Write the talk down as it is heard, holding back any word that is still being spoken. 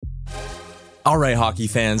All right, hockey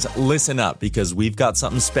fans, listen up because we've got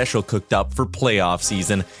something special cooked up for playoff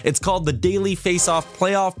season. It's called the Daily Face-Off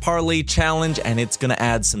Playoff Parlay Challenge, and it's going to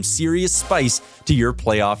add some serious spice to your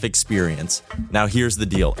playoff experience. Now, here's the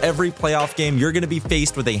deal. Every playoff game, you're going to be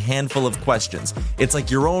faced with a handful of questions. It's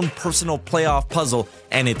like your own personal playoff puzzle,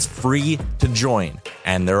 and it's free to join.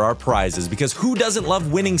 And there are prizes, because who doesn't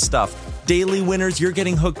love winning stuff? Daily winners, you're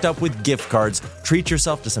getting hooked up with gift cards. Treat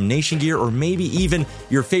yourself to some Nation gear or maybe even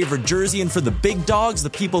your favorite jersey. And for the big dogs, the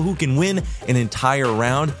people who can win an entire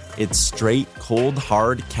round, it's straight, cold,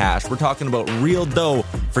 hard cash. We're talking about real dough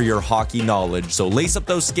for your hockey knowledge. So lace up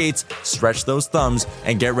those skates, stretch those thumbs,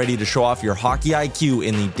 and get ready to show off your hockey IQ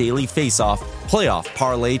in the Daily Face-Off Playoff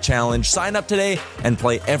Parlay Challenge. Sign up today and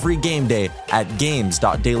play every game day at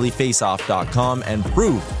games.dailyfaceoff.com and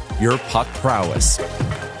prove your puck prowess.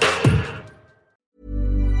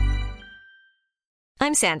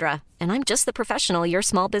 I'm Sandra, and I'm just the professional your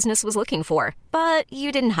small business was looking for. But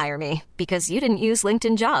you didn't hire me because you didn't use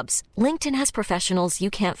LinkedIn Jobs. LinkedIn has professionals you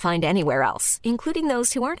can't find anywhere else, including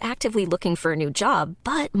those who aren't actively looking for a new job,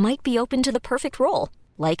 but might be open to the perfect role,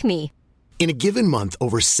 like me. In a given month,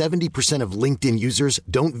 over 70% of LinkedIn users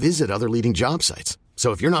don't visit other leading job sites.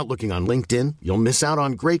 So if you're not looking on LinkedIn, you'll miss out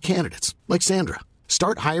on great candidates like Sandra.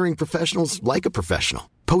 Start hiring professionals like a professional.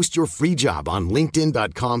 Post your free job on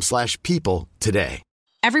linkedin.com/people today.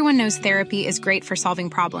 Everyone knows therapy is great for solving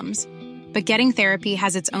problems, but getting therapy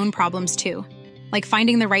has its own problems too, like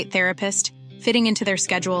finding the right therapist, fitting into their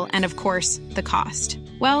schedule, and of course, the cost.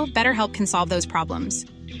 Well, BetterHelp can solve those problems.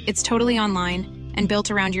 It's totally online and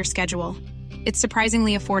built around your schedule. It's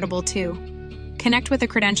surprisingly affordable too. Connect with a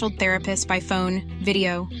credentialed therapist by phone,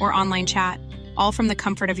 video, or online chat, all from the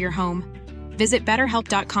comfort of your home. Visit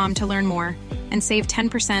BetterHelp.com to learn more and save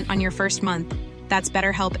 10% on your first month. That's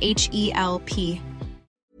BetterHelp, H-E-L-P.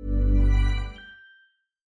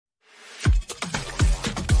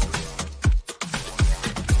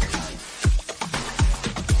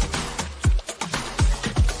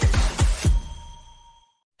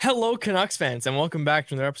 Hello, Canucks fans, and welcome back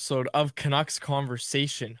to another episode of Canucks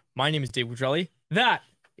Conversation. My name is Dave Woodrelli. That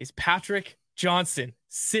is Patrick Johnston,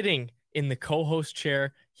 sitting in the co-host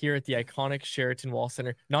chair here at the iconic Sheraton Wall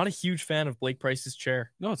Center. Not a huge fan of Blake Price's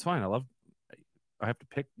chair. No, it's fine. I have to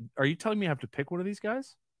pick. Are you telling me I have to pick one of these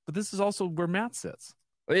guys? But this is also where Matt sits.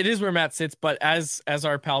 It is where Matt sits, but as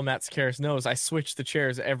our pal Matt Scaris knows, I switch the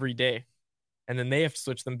chairs every day. And then they have to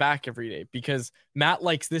switch them back every day because Matt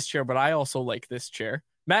likes this chair, but I also like this chair.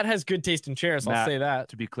 Matt has good taste in chairs, Matt, I'll say that.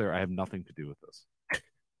 To be clear, I have nothing to do with this.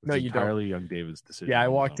 No, you don't. Entirely young David's decision. Yeah, I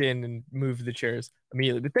walked in and moved the chairs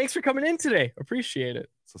immediately. But thanks for coming in today. Appreciate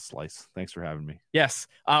it. It's a slice. Thanks for having me. Yes.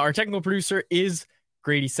 Our technical producer is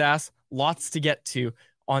Grady Sass. Lots to get to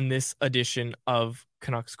on this edition of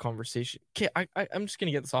Canucks Conversation. Okay, I'm just going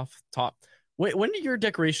to get this off the top. When do your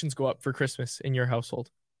decorations go up for Christmas in your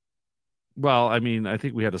household? Well, I mean, I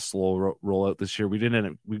think we had a slow rollout this year. We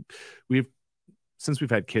didn't. We've since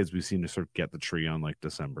we've had kids, we seem to sort of get the tree on like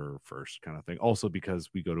December 1st kind of thing. Also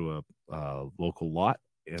because we go to a local lot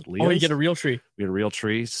at Leo's. Oh, you get a real tree. We get a real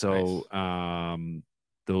tree. So nice.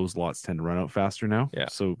 Those lots tend to run out faster now. Yeah.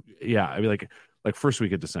 So yeah, I mean like first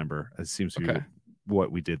week of December, it seems to be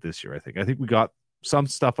what we did this year. I think we got some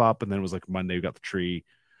stuff up and then it was like Monday, we got the tree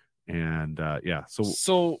and yeah.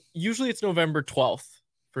 So usually it's November 12th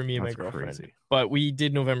for me and my girlfriend, crazy. But we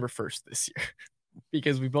did November 1st this year.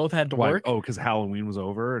 Because we both had to work. Oh, because Halloween was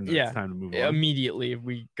over and it's time to move on. Immediately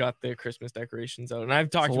we got the Christmas decorations out. And I've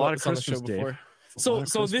talked about this on the show before. So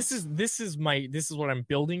this is what I'm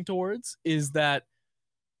building towards is that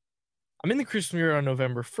I'm in the Christmas spirit on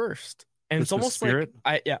November 1st. And it's almost spirit?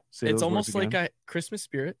 like it's almost like a Christmas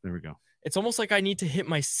spirit. There we go. It's almost like I need to hit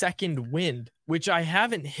my second wind, which I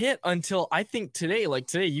haven't hit until I think today. Like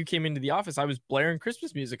today, you came into the office. I was blaring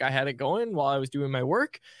Christmas music. I had it going while I was doing my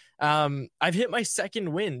work. I've hit my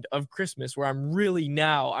second wind of Christmas where I'm really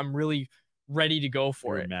ready to go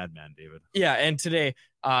for it. Madman, David. Yeah. And today,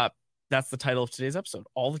 that's the title of today's episode.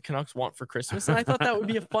 All the Canucks want for Christmas. And I thought that would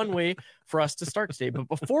be a fun way for us to start today. But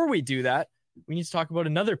before we do that, we need to talk about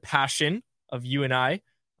another passion of you and I,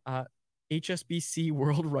 HSBC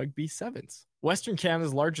World Rugby Sevens, Western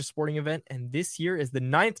Canada's largest sporting event, and this year is the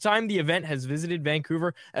 9th time the event has visited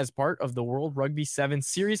Vancouver as part of the World Rugby Sevens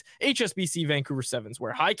series, HSBC Vancouver Sevens,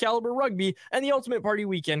 where high caliber rugby and the ultimate party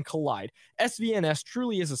weekend collide. SVNS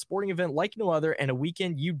truly is a sporting event like no other and a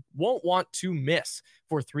weekend you won't want to miss.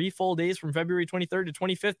 For 3 full days from February 23rd to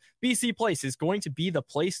 25th, BC Place is going to be the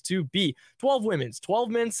place to be. 12 women's, 12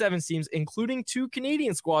 men's sevens teams, including 2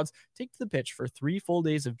 Canadian squads, take to the pitch for 3 full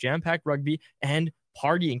days of jam-packed rugby and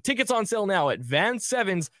partying. Tickets on sale now at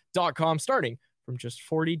vansevens.com, starting from just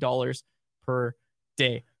 $40 per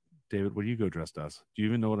day. David, what do you go dressed as? Do you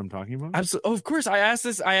even know what I'm talking about? Absolutely. Oh, of course. I've asked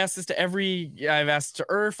this to I've asked to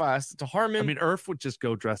Irf. I asked it to Harmon. I mean, Irf would just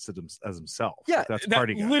go dressed as himself. Yeah, that's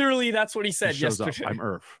party guy. Literally, that's what he said yesterday. I'm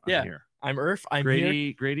Irf. Yeah, I'm here. I'm Irf. I'm Grady.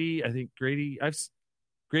 here. Grady. I think Grady.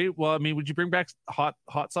 Well, I mean, would you bring back hot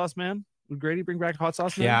sauce man? Would Grady bring back hot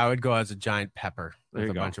sauce man? Yeah, I would go as a giant pepper There with a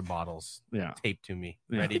you go. bunch of bottles taped to me,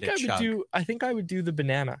 Yeah. ready to chug. I think I would do the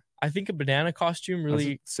banana. I think a banana costume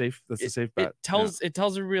really safe. That's a safe bet. It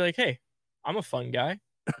tells everybody like, hey, I'm a fun guy.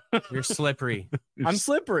 You're slippery. I'm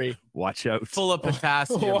slippery. Watch out. Full of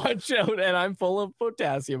potassium. Watch out, and I'm full of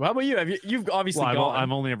potassium. How about you? You've obviously gone.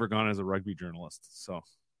 I've only ever gone as a rugby journalist, so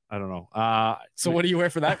I don't know. So what do you wear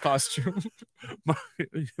for that costume?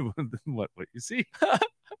 what you see?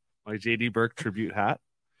 My JD Burke tribute hat.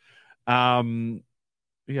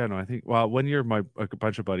 Yeah, no, I think. Well, one year, a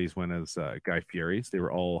bunch of buddies went as Guy Fieri's. They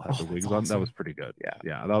were all had the wigs on. That was pretty good.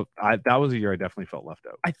 Yeah. That was a year I definitely felt left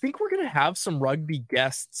out. I think we're gonna have some rugby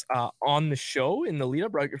guests on the show in the lead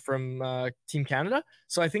up from Team Canada.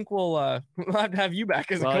 So I think we'll have to have you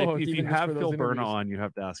back as a co-host. If you have Phil Berna on, you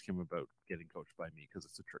have to ask him about getting coached by me because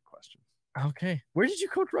it's a trick question. Okay, where did you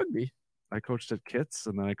coach rugby? I coached at Kits,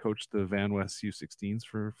 and then I coached the Van West U16s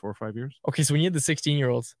for 4 or 5 years. Okay, so when you had the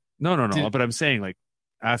 16-year-olds. No. But I'm saying, like,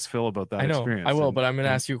 ask Phil about that experience. I will, but I'm going to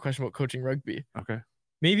ask you a question about coaching rugby. Okay.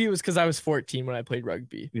 Maybe it was because I was 14 when I played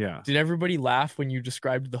rugby. Yeah. Did everybody laugh when you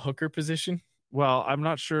described the hooker position? Well, I'm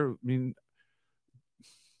not sure. I mean,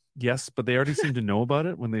 yes, but they already seem to know about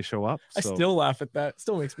it when they show up. So. I still laugh at that.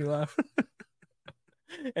 Still makes me laugh.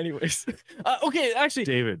 Anyways, okay, actually,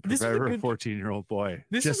 David, prepare a 14-year-old boy.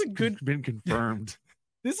 This is been confirmed.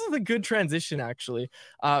 This is a good transition, actually,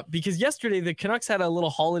 because yesterday the Canucks had a little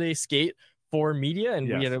holiday skate for media, and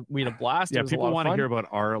we had a blast. Yeah, people want to hear about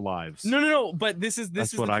our lives. No, but this is the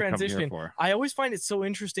transition. Come here for. I always find it so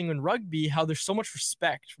interesting in rugby how there's so much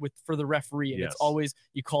respect for the referee, and it's always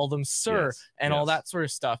you call them sir and all that sort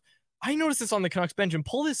of stuff. I noticed this on the Canucks bench, and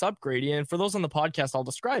pull this up, Grady, and for those on the podcast, I'll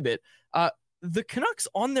describe it. The Canucks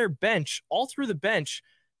on their bench, all through the bench,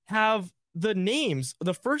 have the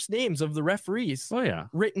first names of the referees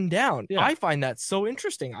written down. Yeah. I find that so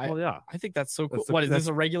interesting. I think that's so cool. Is this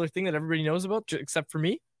a regular thing that everybody knows about except for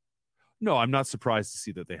me? No, I'm not surprised to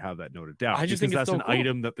see that they have that noted down. I just think that's an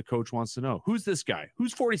item that the coach wants to know. Who's this guy?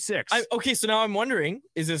 Who's 46? Okay, so now I'm wondering,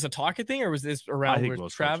 is this a Taka thing or was this around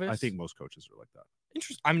with Travis? I think most coaches are like that.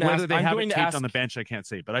 Interesting. Whether they have it taped on the bench, I can't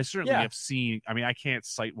say, but I certainly have seen. I mean, I can't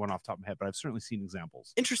cite one off the top of my head, but I've certainly seen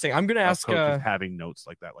examples. Interesting. I'm going to ask coaches having notes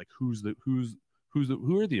like that, like who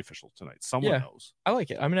are the officials tonight? Someone knows. I like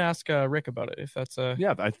it. I'm going to ask Rick about it if that's I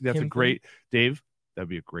think that's a great Dave. That'd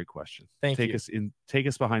be a great question. Take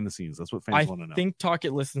us behind the scenes. That's what fans want to know. I think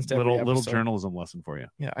Talkit listens to every episode. Little journalism lesson for you.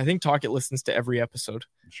 Yeah, I think Talkit listens to every episode.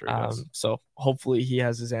 I'm sure he does. So hopefully he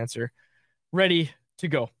has his answer ready to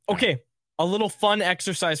go. Okay. A little fun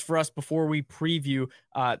exercise for us before we preview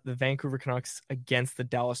the Vancouver Canucks against the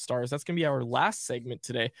Dallas Stars. That's going to be our last segment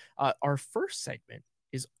today. Our first segment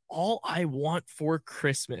is All I Want for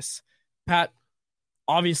Christmas. Pat,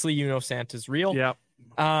 obviously you know Santa's real. Yeah.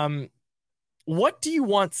 What do you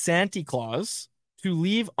want Santa Claus to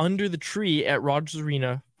leave under the tree at Rogers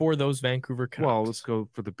Arena for those Vancouver Canucks? Well, let's go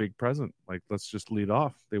for the big present. Like, let's just lead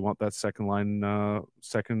off. They want that second line,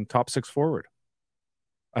 second top six forward.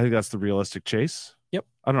 I think that's the realistic chase. Yep.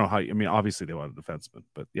 I don't know how. I mean, obviously they want a defenseman,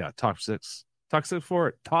 but yeah, top six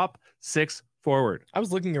forward, top six forward. I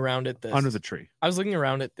was looking around at this under the tree. I was looking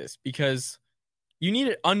around at this because you need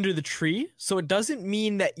it under the tree, so it doesn't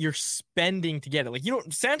mean that you're spending to get it. Like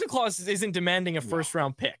Santa Claus isn't demanding a first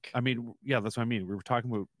round pick. I mean, yeah, that's what I mean. We were talking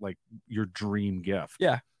about like your dream gift.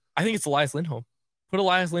 Yeah, I think it's Elias Lindholm. Put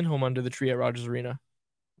Elias Lindholm under the tree at Rogers Arena.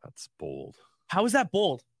 That's bold. How is that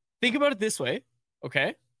bold? Think about it this way.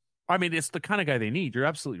 Okay. I mean, it's the kind of guy they need. You're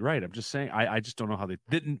absolutely right. I'm just saying, I just don't know how they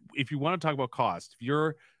didn't. If you want to talk about cost,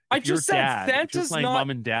 Santa's not mom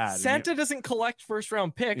and dad. Santa doesn't collect first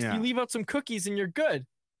round picks. You leave out some cookies and you're good.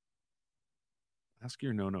 Ask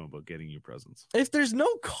your no about getting you presents. If there's no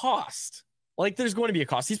cost, like there's going to be a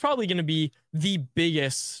cost. He's probably going to be the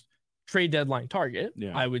biggest trade deadline target.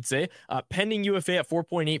 I would say, pending UFA at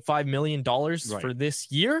 $4.85 million for this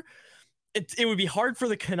year. It would be hard for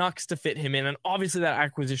the Canucks to fit him in, and obviously that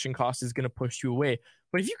acquisition cost is going to push you away.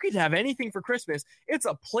 But if you could have anything for Christmas, it's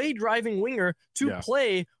a play-driving winger to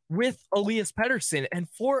play with Elias Pettersson. And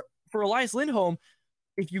for Elias Lindholm,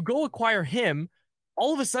 if you go acquire him,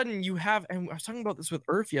 all of a sudden you have, and I was talking about this with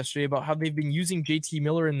Irf yesterday, about how they've been using JT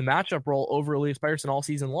Miller in the matchup role over Elias Pettersson all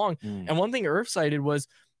season long. And one thing Irf cited was,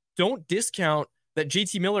 don't discount that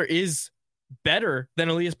JT Miller is better than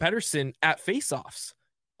Elias Pettersson at faceoffs.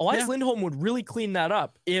 Elias Lindholm would really clean that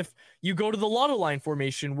up if you go to the Lotto line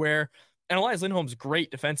formation where, and Elias Lindholm's great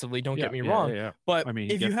defensively, don't get me wrong. But I mean,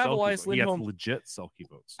 if you have Elias Lindholm, he gets legit Selke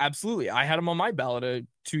votes. Absolutely. I had him on my ballot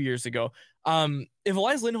 2 years ago. If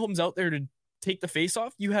Elias Lindholm's out there to take the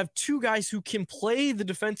faceoff, you have two guys who can play the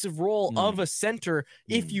defensive role of a center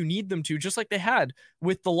if you need them to, just like they had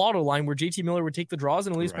with the Lotto line where JT Miller would take the draws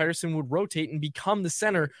and Elias Pettersson would rotate and become the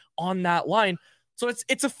center on that line. So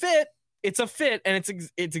it's a fit. It's a fit, and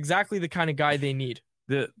it's exactly the kind of guy they need.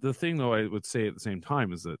 The thing, though, I would say at the same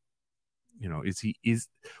time is that,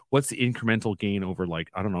 what's the incremental gain over,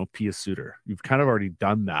 like, I don't know, Pia Suter? You've kind of already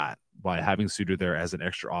done that by having Suter there as an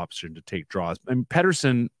extra option to take draws. And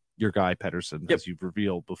Pettersson, your guy Pettersson, as you've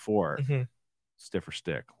revealed before, stiffer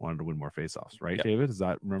stick, wanted to win more faceoffs, right, David? Is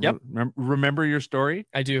that remember your story?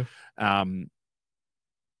 I do.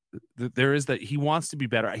 There is that he wants to be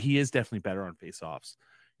better. He is definitely better on faceoffs.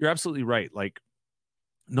 You're absolutely right. Like,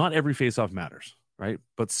 not every faceoff matters, right?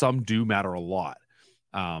 But some do matter a lot.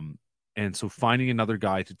 And so finding another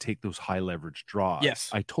guy to take those high leverage draws, yes,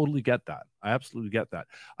 I totally get that. I absolutely get that.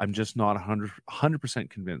 I'm just not 100%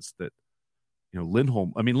 convinced that,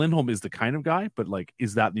 Lindholm. I mean, Lindholm is the kind of guy, but, like,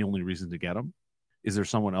 is that the only reason to get him? Is there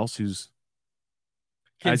someone else who's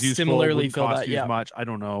can similarly fill that? Yeah, much. I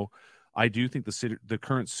don't know. I do think the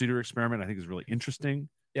current Suter experiment, I think, is really interesting.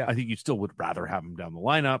 Yeah, I think you still would rather have him down the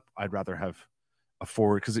lineup. I'd rather have a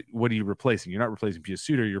forward, because what are you replacing? You're not replacing Pia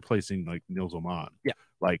Suter. You're replacing, like, Nils Oman. Yeah,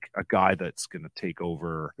 like a guy that's going to take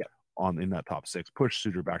over in that top six, push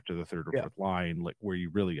Suter back to the third or fourth line, like where you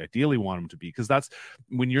really ideally want him to be. Because that's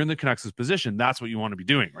when you're in the Canucks' position, that's what you want to be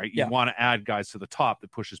doing, right? You want to add guys to the top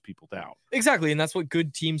that pushes people down. Exactly. And that's what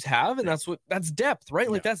good teams have. And that's depth, right?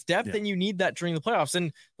 Like, that's depth. And you need that during the playoffs.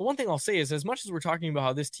 And the one thing I'll say is, as much as we're talking about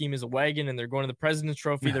how this team is a wagon and they're going to the President's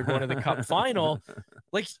Trophy, they're going to the Cup final,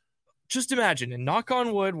 like, just imagine, and knock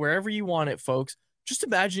on wood, wherever you want it, folks, just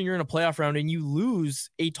imagine you're in a playoff round and you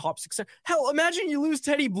lose a top six center. Hell, imagine you lose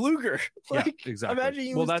Teddy Bluger. Exactly. Imagine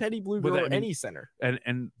you lose Teddy Bluger or any center.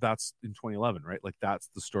 And that's in 2011, right? Like, that's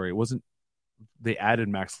the story. It wasn't, they added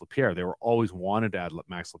Max Lapierre. They were always wanted to add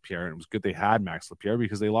Max Lapierre, and it was good they had Max Lapierre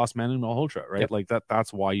because they lost Manu Malhotra, right? Like,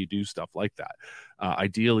 that's why you do stuff like that.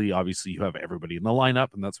 Ideally, obviously, you have everybody in the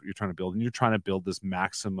lineup, and that's what you're trying to build. And you're trying to build this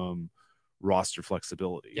maximum roster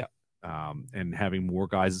flexibility. Yeah. And having more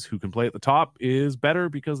guys who can play at the top is better,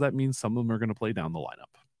 because that means some of them are going to play down the lineup.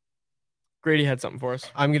 Grady had something for us.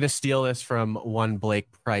 I'm going to steal this from one Blake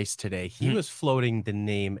Price today. He was floating the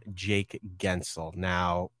name Jake Gensel.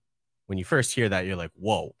 Now, when you first hear that, you're like,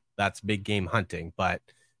 whoa, that's big game hunting. But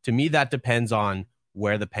to me, that depends on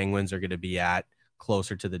where the Penguins are going to be at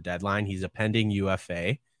closer to the deadline. He's a pending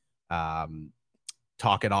UFA.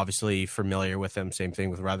 Tocchet, obviously familiar with him. Same thing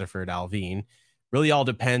with Rutherford Alvin. Really all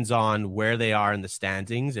depends on where they are in the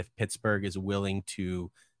standings. If Pittsburgh is willing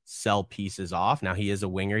to sell pieces off. Now, he is a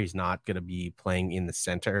winger. He's not going to be playing in the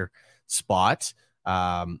center spot.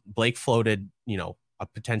 Blake floated, a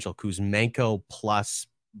potential Kuzmenko plus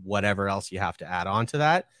whatever else you have to add on to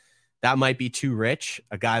that. That might be too rich.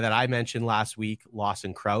 A guy that I mentioned last week,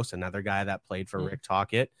 Lawson Krause, another guy that played for Rick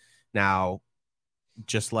Tocchet. Now,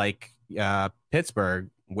 just like Pittsburgh,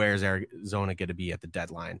 where's Arizona going to be at the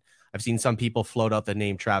deadline? I've seen some people float out the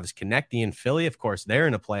name Travis Konecny in Philly. Of course, they're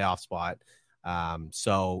in a playoff spot.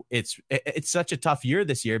 So it's such a tough year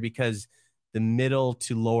this year because the middle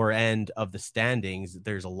to lower end of the standings,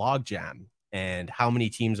 there's a logjam, and how many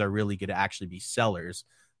teams are really going to actually be sellers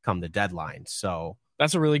come the deadline. So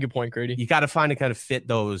that's a really good point, Grady. You got to find to kind of fit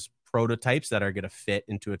those prototypes that are going to fit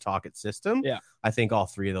into a Tocchet system. Yeah. I think all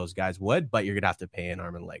three of those guys would, but you're going to have to pay an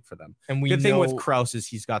arm and leg for them. And good thing with Krause is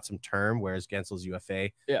he's got some term, whereas Gensel's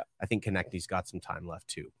UFA. Yeah. I think Konecny's got some time left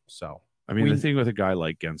too. So, I mean, the thing with a guy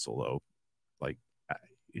like Guentzel, though, like,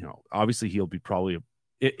 obviously he'll be probably,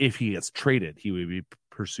 if he gets traded, he would be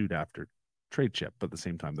pursued after trade chip. But at the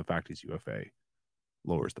same time, the fact he's UFA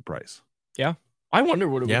lowers the price. Yeah. I wonder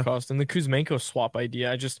what it would cost. And the Kuzmenko swap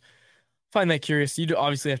idea, I just find that curious. You'd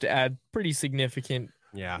obviously have to add pretty significant.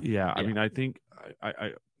 Yeah. I mean, I think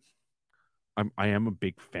I am a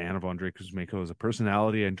big fan of Andrei Kuzmenko as a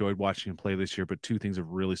personality. I enjoyed watching him play this year, but two things have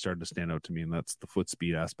really started to stand out to me, and that's the foot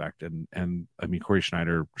speed aspect. And I mean, Corey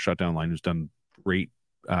Schneider, shutdown line, who's done great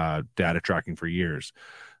data tracking for years,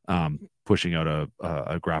 pushing out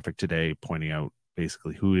a graphic today pointing out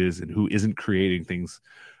basically who is and who isn't creating things,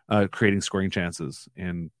 creating scoring chances.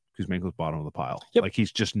 And Kuzmenko's bottom of the pile. Yep. Like,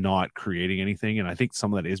 he's just not creating anything. And I think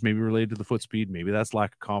some of that is maybe related to the foot speed. Maybe that's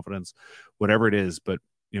lack of confidence, whatever it is. But,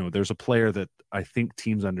 there's a player that I think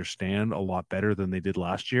teams understand a lot better than they did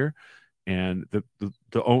last year. And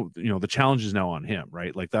the challenge is now on him,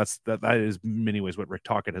 right? Like that is in many ways what Rick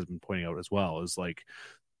Tocchet has been pointing out as well, is like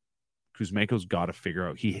Kuzmenko's got to figure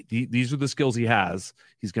out these are the skills he has.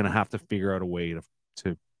 He's going to have to figure out a way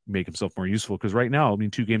to make himself more useful. Because right now, I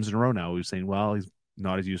mean, 2 games in a row now, we're saying, well, he's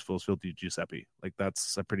not as useful as Phil Giuseppe. Like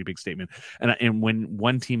that's a pretty big statement. And when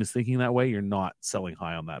one team is thinking that way, you're not selling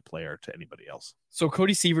high on that player to anybody else. So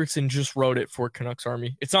Cody Severson just wrote it for Canucks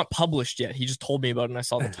Army. It's not published yet. He just told me about it and I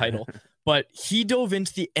saw the title. But he dove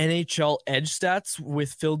into the NHL edge stats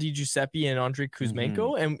with Phil Giuseppe and Andrei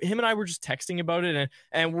Kuzmenko. And him and I were just texting about it.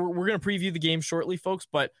 And we're going to preview the game shortly, folks.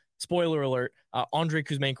 But spoiler alert, Andrei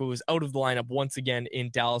Kuzmenko was out of the lineup once again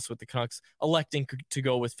in Dallas with the Canucks, electing to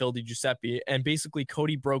go with Phil Giuseppe. And basically,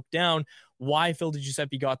 Cody broke down why Phil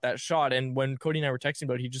Giuseppe got that shot. And when Cody and I were texting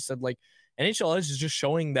about it, he just said, like, NHL Edge is just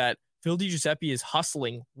showing that Phil Giuseppe is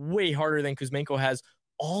hustling way harder than Kuzmenko has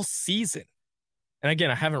all season. And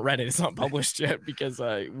again, I haven't read it. It's not published yet because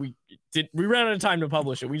we ran out of time to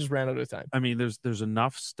publish it. We just ran out of time. I mean, there's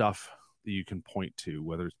enough stuff that you can point to,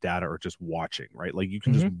 whether it's data or just watching, right? Like you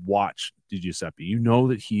can just watch Giuseppe. You know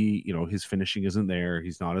that his finishing isn't there.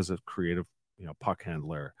 He's not as a creative, puck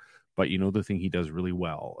handler, but the thing he does really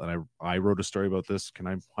well. And I wrote a story about this. Can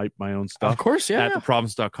I hype my own stuff? Of course, yeah. At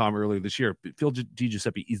theprovince.com earlier this year. Phil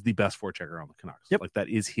Giuseppe is the best forechecker on the Canucks. Yep. Like that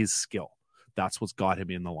is his skill. That's what's got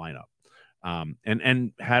him in the lineup.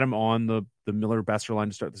 And had him on the Miller Besser line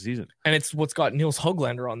to start the season. And it's what's got Niels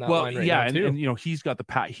Höglander on that line right now too. And he's got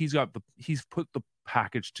he's put the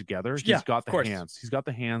package together. He's got the hands. He's got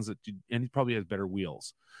the hands and he probably has better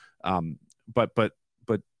wheels. But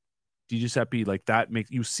Giuseppe, like that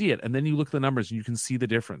makes you see it, and then you look at the numbers and you can see the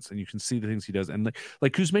difference, and you can see the things he does. And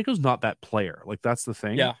like Kuzmenko's not that player. Like that's the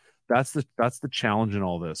thing. Yeah, that's the challenge in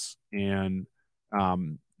all this. And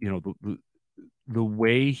the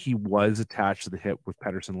way he was attached to the hip with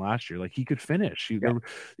Pettersson last year, like he could finish.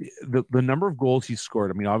 The number of goals he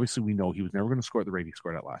scored, I mean, obviously we know he was never going to score at the rate he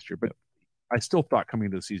scored at last year, but I still thought coming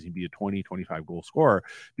into the season he'd be a 20, 25 goal scorer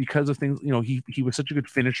because of things, he was such a good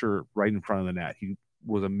finisher right in front of the net. He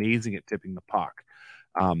was amazing at tipping the puck.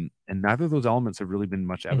 And neither of those elements have really been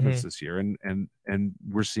much evidence this year. And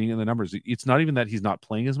we're seeing in the numbers, it's not even that he's not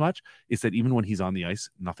playing as much. It's that even when he's on the ice,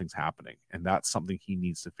 nothing's happening. And that's something he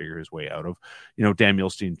needs to figure his way out of. Dan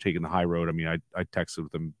Milstein taking the high road. I mean, I texted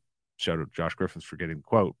with him, shout out Josh Griffiths for getting the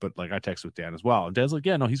quote, but like I texted with Dan as well. And Dan's like,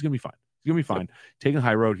 yeah, no, he's going to be fine. He's going to be fine. Yep. Taking the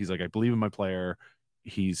high road. He's like, I believe in my player.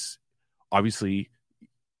 He's obviously,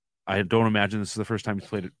 I don't imagine this is the first time he's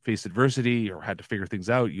faced adversity or had to figure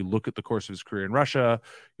things out. You look at the course of his career in Russia,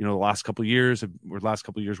 the last couple of years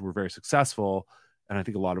were very successful. And I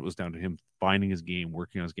think a lot of it was down to him finding his game,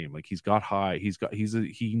 working on his game. Like he's got high,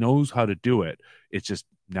 he knows how to do it. It's just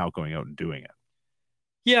now going out and doing it.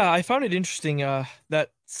 Yeah, I found it interesting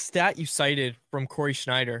that stat you cited from Corey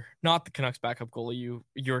Schneider, not the Canucks backup goalie.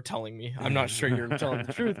 You're telling me. I'm not sure you're telling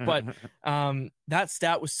the truth, but that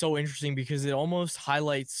stat was so interesting because it almost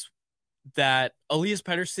highlights that Elias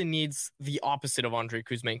Pettersson needs the opposite of Andrei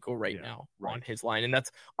Kuzmenko right now on his line. And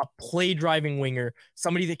that's a play driving winger,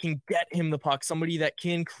 somebody that can get him the puck, somebody that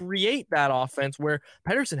can create that offense where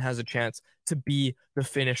Pettersson has a chance to be the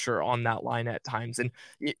finisher on that line at times. And,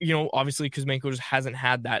 obviously Kuzmenko just hasn't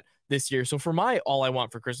had that this year. So for my all I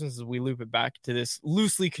want for Christmas, as we loop it back to this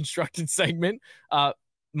loosely constructed segment,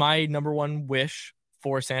 my number one wish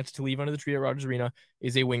for Santa to leave under the tree at Rogers Arena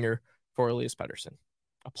is a winger for Elias Pettersson.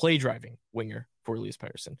 A play-driving winger for Elias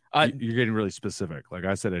Pettersson. You're getting really specific. Like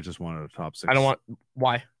I said, I just wanted a top 6. I don't want...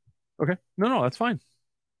 Why? Okay. No, that's fine.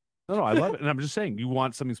 No, I love it. And I'm just saying, you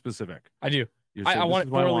want something specific. I do. I want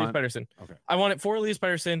it for Elias Pettersson. Okay. I want it for Elias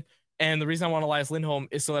Pettersson, and the reason I want Elias Lindholm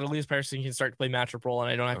is so that Elias Pettersson can start to play matchup role,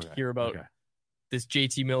 and I don't have to hear about this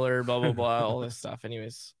JT Miller, blah, blah, blah, all this stuff.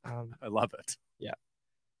 Anyways. I love it. Yeah.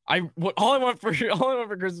 All I want for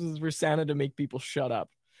Christmas is for Santa to make people shut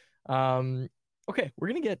up. Okay, we're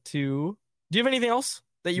going to get to... Do you have anything else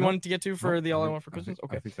that you wanted to get to for the All I Want for Christmas?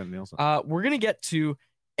 Okay. I think that nails it. We're going to get to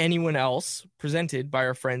anyone else presented by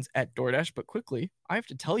our friends at DoorDash, but quickly, I have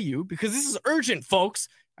to tell you, because this is urgent, folks,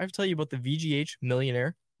 I have to tell you about the VGH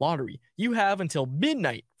Millionaire Lottery. You have until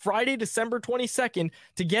midnight, Friday, December 22nd,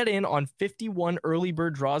 to get in on 51 early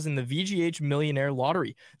bird draws in the VGH Millionaire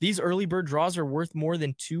Lottery. These early bird draws are worth more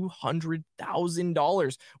than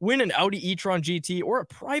 $200,000. Win an Audi e-tron GT or a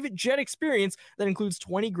private jet experience that includes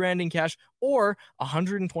 $20,000 in cash or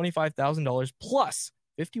 $125,000 plus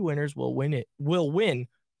 50 winners will win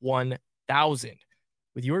 $1,000.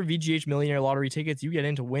 With your VGH Millionaire Lottery tickets, you get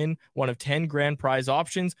in to win one of 10 grand prize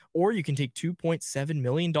options, or you can take $2.7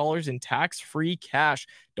 million in tax-free cash.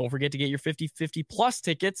 Don't forget to get your 50/50 plus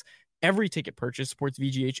tickets Every ticket purchase supports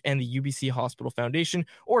VGH and the UBC Hospital Foundation.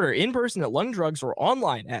 Order in person at London Drugs or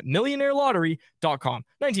online at millionairelottery.com.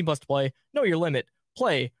 19 plus to play. Know your limit.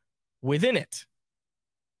 Play within it.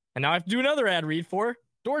 And now I have to do another ad read for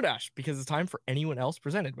DoorDash because it's time for anyone else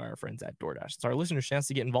presented by our friends at DoorDash. It's our listeners' chance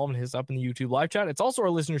to get involved and hit us up in the YouTube live chat. It's also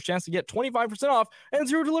our listeners' chance to get 25% off and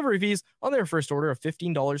 0 delivery fees on their first order of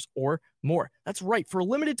 $15 or more. That's right. For a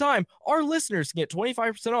limited time, our listeners can get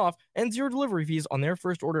 25% off and 0 delivery fees on their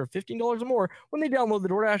first order of $15 or more when they download the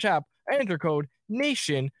DoorDash app and enter code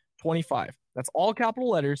NATION25. That's all capital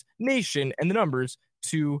letters, NATION, and the numbers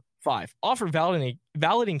 25. Offer valid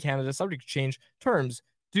in Canada, subject to change. Terms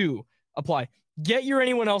do apply. Get your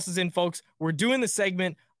anyone else's in, folks. We're doing the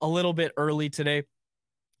segment a little bit early today.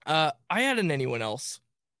 I had an anyone else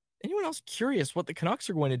curious what the Canucks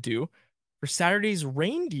are going to do for Saturday's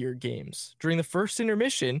reindeer games during the first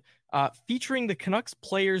intermission, featuring the Canucks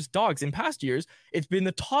players' dogs. In past years, it's been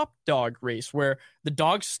the top dog race where the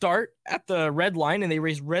dogs start at the red line and they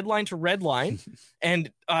race red line to red line. And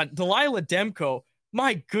Delilah Demko,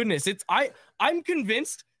 my goodness, I'm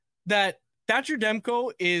convinced that Thatcher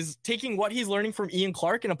Demko is taking what he's learning from Ian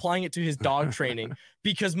Clark and applying it to his dog training,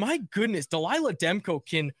 because my goodness, Delilah Demko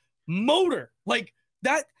can motor like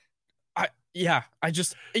that.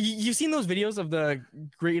 You've seen those videos of the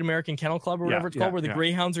Great American Kennel Club or whatever it's called, where the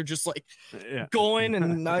greyhounds are just like going,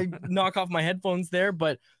 and I knock off my headphones there.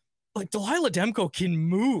 But like Delilah Demko can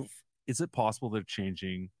move. Is it possible they're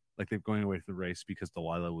changing, like they're going away from the race because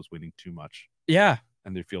Delilah was winning too much? Yeah.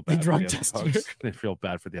 And they feel bad for the other dogs. They feel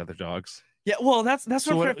bad for the other dogs. Yeah, well, that's what I'm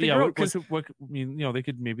trying to figure out. Because I mean,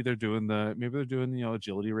 maybe they're doing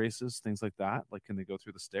agility races, things like that. Like, can they go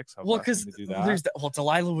through the sticks? How because do that?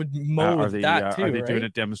 Delilah would mow that too. Are they right? doing a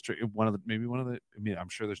demonstration? I mean, I'm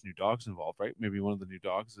sure there's new dogs involved, right? Maybe one of the new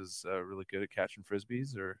dogs is really good at catching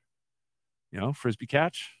frisbees, or frisbee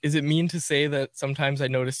catch. Is it mean to say that sometimes I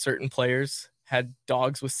notice certain players had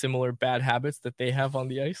dogs with similar bad habits that they have on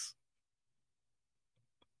the ice?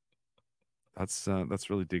 That's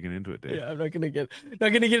really digging into it, Dave. Yeah, I'm not gonna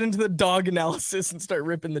get into the dog analysis and start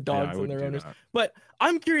ripping the dogs and their owners. But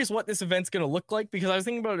I'm curious what this event's gonna look like, because I was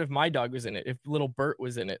thinking about if my dog was in it, if little Bert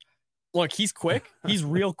was in it. Look, he's quick. He's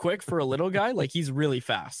real quick for a little guy. Like, he's really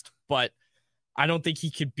fast, but I don't think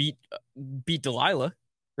he could beat Delilah,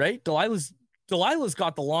 right? Delilah's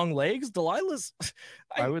got the long legs. Delilah's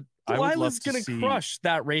gonna crush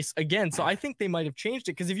that race again. So I think they might have changed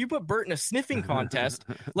it, because if you put Bert in a sniffing contest,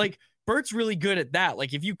 like, Bert's really good at that.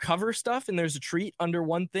 Like, if you cover stuff and there's a treat under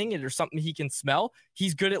one thing or something he can smell,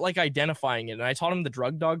 he's good at like identifying it. And I taught him the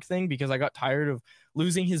drug dog thing because I got tired of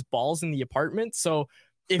losing his balls in the apartment. So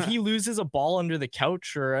if he loses a ball under the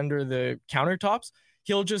couch or under the countertops,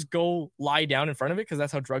 he'll just go lie down in front of it, because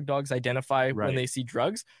that's how drug dogs identify when they see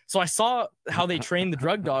drugs. So I saw how they train the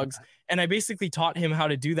drug dogs, and I basically taught him how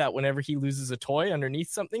to do that whenever he loses a toy underneath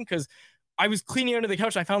something, because I was cleaning under the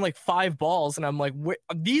couch. I found like 5 balls, and I'm like,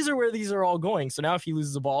 these are where these are all going. So now if he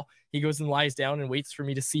loses a ball, he goes and lies down and waits for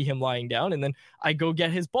me to see him lying down, and then I go get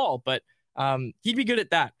his ball. But he'd be good at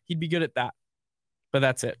that. But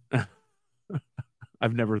that's it.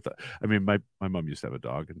 I've never thought. I mean, my mom used to have a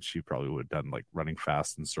dog, and she probably would have done like running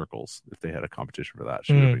fast in circles if they had a competition for that.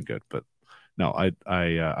 She would have been good. But no,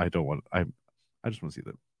 I don't want. I just want to see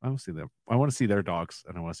them. I want to see them. I want to see their dogs,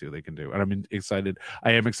 and I want to see what they can do. And I'm excited.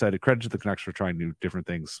 I am excited. Credit to the Canucks for trying new different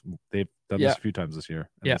things. They've done this a few times this year.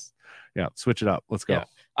 Switch it up. Let's go.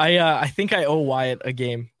 Yeah. I think I owe Wyatt a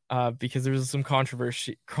game because there was some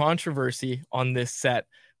controversy on this set.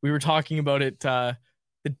 We were talking about it the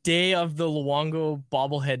day of the Luongo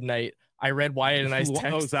bobblehead night. I read Wyatt and I's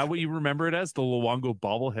text. Oh, is that what you remember it as? The Luongo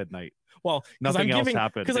bobblehead night? Well, nothing else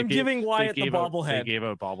happened. Because I'm giving Wyatt the bobblehead. They gave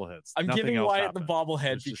out bobbleheads. I'm giving Wyatt the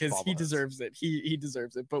bobblehead because he deserves it. He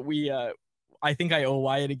deserves it. But I think I owe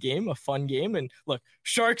Wyatt a fun game. And look,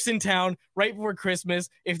 Sharks in town right before Christmas.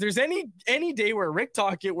 If there's any day where Rick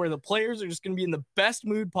talk it, where the players are just going to be in the best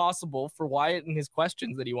mood possible for Wyatt and his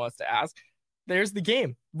questions that he wants to ask, there's the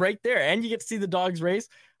game right there. And you get to see the dogs race.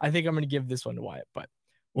 I think I'm going to give this one to Wyatt, but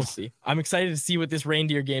we'll see. I'm excited to see what this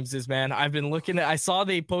reindeer games is, man. I've been looking at, I saw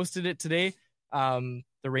they posted it today. The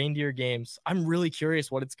reindeer games. I'm really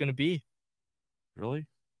curious what it's going to be. Really?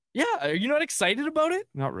 Yeah. Are you not excited about it?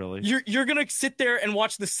 Not really. You're going to sit there and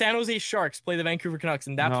watch the San Jose Sharks play the Vancouver Canucks,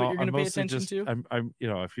 and that's what you're going to pay attention to? I'm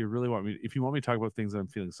if you really want me, if you want me to talk about things that I'm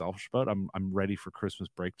feeling selfish about, I'm ready for Christmas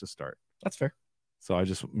break to start. That's fair. So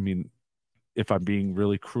if I'm being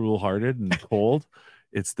really cruel hearted and cold,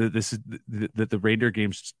 it's the reindeer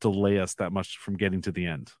games just delay us that much from getting to the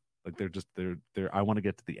end. Like they're I want to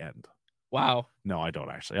get to the end. Wow. No, I don't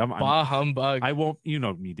actually. Bah humbug. I won't. You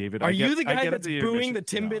know me, David. Are you the guy that's booing the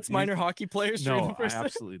Timbits minor hockey players? No,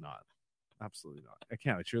 absolutely not. Absolutely not. I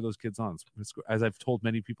can't. I cheer those kids on. As I've told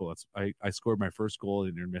many people, I scored my first goal in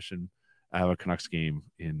intermission out of a Canucks game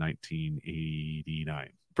in 1989.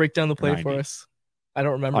 Break down the play for us. I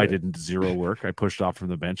don't remember. I didn't zero work. I pushed off from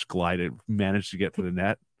the bench, glided, managed to get to the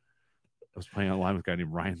net. I was playing online with a guy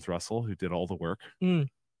named Ryan Thrussell who did all the work.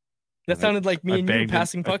 That sounded like me and you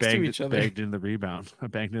passing pucks to each other. I banged in the rebound. I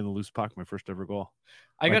banged in the loose puck, my first ever goal.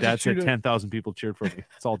 My dad said 10,000 people cheered for me.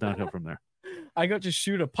 It's all downhill from there. I got to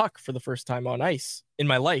shoot a puck for the first time on ice in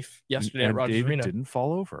my life yesterday at Rogers Arena. Didn't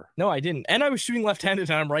fall over. No, I didn't. And I was shooting left-handed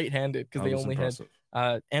and I'm right-handed because they only had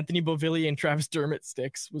Anthony Beauvillier and Travis Dermott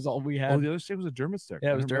sticks was all we had. Oh, the other stick was a Dermott stick.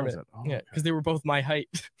 Yeah, it was Dermott. Yeah, because they were both my height.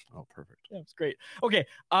 Oh, perfect. Yeah, it was great. Okay.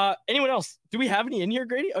 Anyone else? Do we have any in here,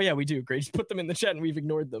 Grady? Oh, yeah, we do. Grady's put them in the chat and we've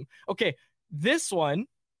ignored them. Okay. This one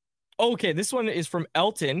is from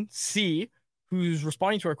Elton C, who's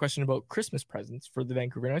responding to our question about Christmas presents for the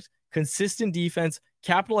Vancouver Canucks. Consistent defense,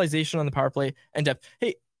 capitalization on the power play, and depth.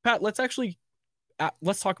 Hey, Pat, let's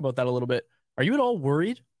talk about that a little bit. Are you at all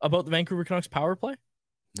worried about the Vancouver Canucks power play?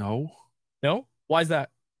 No. Why is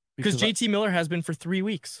that? Because JT Miller has been for 3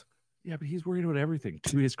 weeks. Yeah, but he's worried about everything,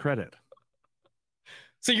 to his credit.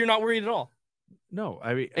 So you're not worried at all? No.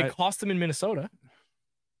 I mean, it cost them in Minnesota.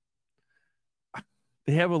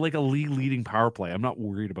 They have a league leading power play. I'm not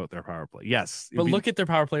worried about their power play. Yes. But look at their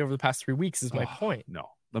power play over the past 3 weeks is my point. No,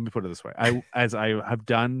 let me put it this way. As I have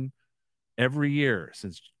done every year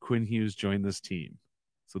since Quinn Hughes joined this team.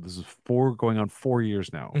 So this is going on 4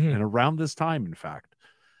 years now. Mm-hmm. And around this time, in fact,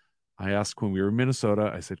 I asked Quinn, we were in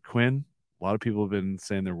Minnesota. I said, Quinn, a lot of people have been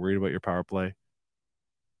saying they're worried about your power play.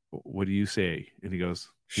 What do you say? And he goes,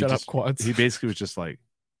 shut up, Quads. He basically was just like,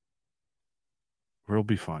 we'll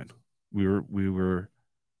be fine. We were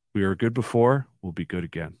good before. We'll be good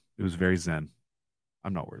again. It was very zen.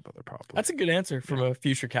 I'm not worried about their power play. That's a good answer from a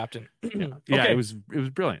future captain. Yeah, okay. It was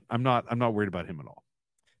brilliant. I'm not worried about him at all.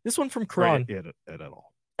 This one from Karan. At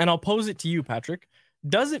all. And I'll pose it to you, Patrick.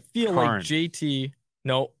 Does it feel like JT?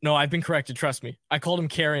 No, I've been corrected. Trust me. I called him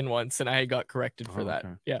Karen once and I got corrected for that.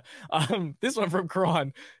 Okay. Yeah. This one from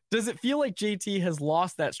Karan. Does it feel like JT has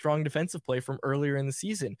lost that strong defensive play from earlier in the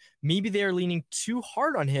season? Maybe they are leaning too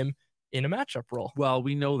hard on him in a matchup role. Well,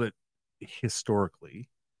 we know that historically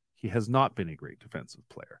he has not been a great defensive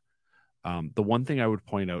player. The one thing I would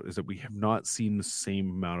point out is that we have not seen the same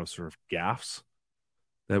amount of sort of gaffes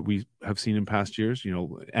that we have seen in past years,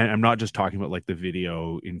 and I'm not just talking about like the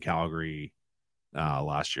video in Calgary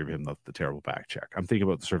last year of him, the terrible back check. I'm thinking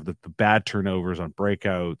about the bad turnovers on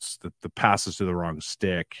breakouts, the passes to the wrong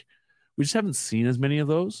stick. We just haven't seen as many of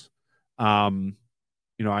those.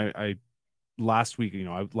 I last week,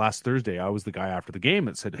 last Thursday, I was the guy after the game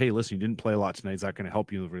that said, hey, listen, you didn't play a lot tonight. Is that going to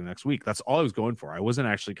help you over the next week? That's all I was going for. I wasn't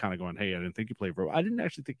actually kind of going, hey, I didn't think you played I didn't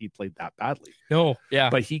actually think he played that badly. No,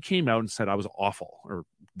 yeah. But he came out and said I was awful or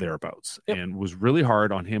thereabouts, and was really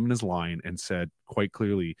hard on him and his line and said quite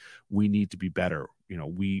clearly, we need to be better.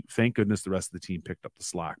 We thank goodness the rest of the team picked up the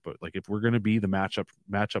slack, but like if we're going to be the matchup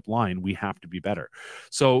line, we have to be better.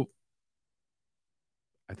 So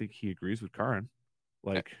I think he agrees with Karan.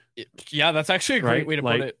 Yeah, that's actually a great way to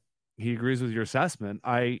put it. He agrees with your assessment.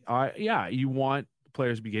 Yeah, you want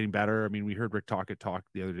players to be getting better. I mean, we heard Rick Tocchet talk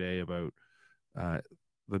the other day about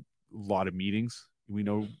the lot of meetings. We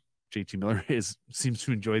know JT Miller seems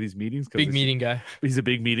to enjoy these meetings. Big meeting guy. He's a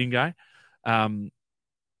big meeting guy.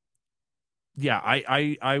 Yeah,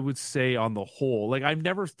 I would say on the whole, I've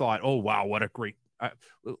never thought, oh wow, what a great.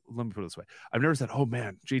 Let me put it this way: I've never said, "Oh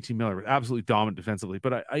man, JT Miller was absolutely dominant defensively."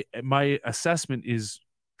 But my assessment is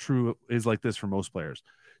like this for most players.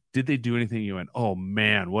 Did they do anything? You went, "Oh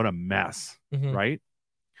man, what a mess!" Mm-hmm. Right?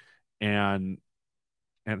 And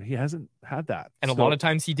he hasn't had that. And a lot of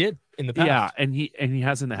times he did in the past. Yeah, and he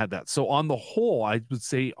hasn't had that. So on the whole, I would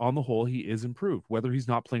say on the whole he is improved. Whether he's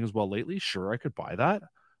not playing as well lately, sure, I could buy that.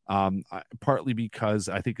 Partly because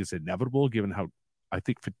I think it's inevitable given how. I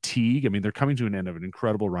think fatigue. I mean, they're coming to an end of an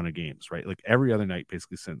incredible run of games, right? Like every other night,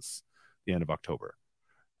 basically since the end of October.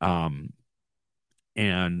 And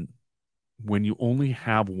when you only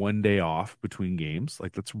have one day off between games,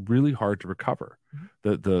 that's really hard to recover.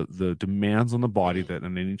 Mm-hmm. The demands on the body that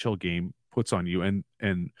an NHL game puts on you, and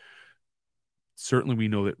certainly we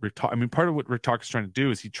know that Rick. Part of what Rick Tocchet is trying to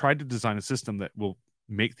do is he tried to design a system that will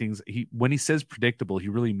make things. When he says predictable, he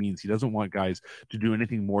really means he doesn't want guys to do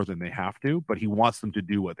anything more than they have to, but he wants them to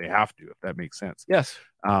do what they have to, if that makes sense. Yes.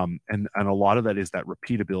 And a lot of that is that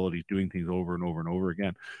repeatability, doing things over and over and over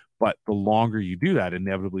again. But the longer you do that,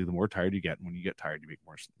 inevitably the more tired you get. And when you get tired, you make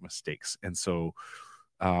more mistakes. And so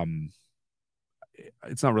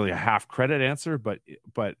it's not really a half credit answer, but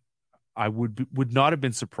I would not have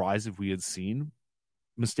been surprised if we had seen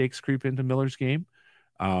mistakes creep into Miller's game.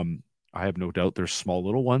 I have no doubt there's small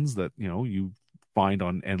little ones that, you find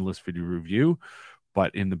on endless video review,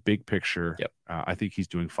 but in the big picture, I think he's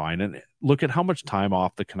doing fine. And look at how much time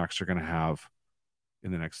off the Canucks are going to have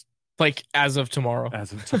in the next, like as of tomorrow,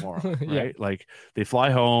 right? Yeah. Like they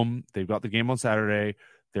fly home, they've got the game on Saturday.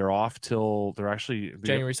 They're off till they're actually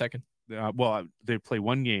January 2nd. Well, they play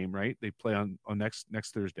one game, right? They play on next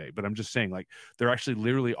Thursday, but I'm just saying, like, they're actually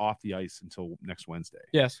literally off the ice until next Wednesday.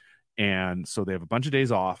 Yes. And so they have a bunch of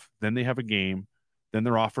days off, then they have a game, then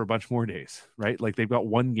they're off for a bunch more days, right? Like they've got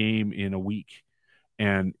one game in a week,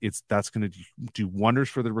 and that's going to do wonders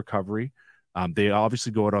for the recovery. They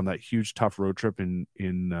obviously go out on that huge tough road trip in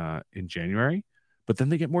January, but then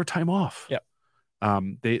they get more time off. Yeah.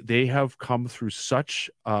 They have come through such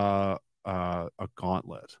a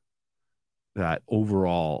gauntlet that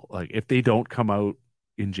overall, like, if they don't come out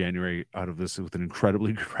in January out of this with an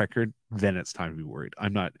incredibly good record, then it's time to be worried.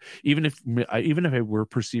 I'm not, even if we're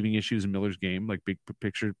perceiving issues in Miller's game, like big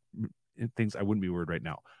picture things, I wouldn't be worried right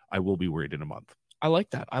now. I will be worried in a month. I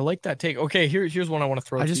like that. I like that take. Okay, here's one I want to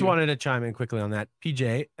throw. I just wanted to chime in quickly on that,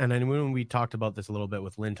 PJ. And then when we talked about this a little bit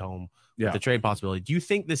with Lindholm, with the trade possibility, do you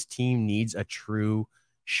think this team needs a true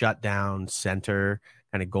shutdown center,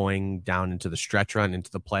 kind of going down into the stretch run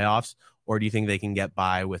into the playoffs? Or do you think they can get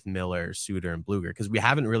by with Miller, Suter, and Bluger? Because we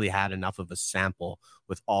haven't really had enough of a sample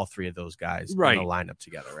with all three of those guys in the lineup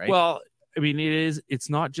together, right? Well, I mean, it's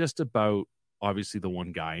not just about obviously the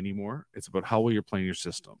one guy anymore. It's about how well you're playing your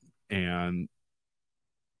system. And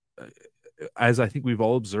as I think we've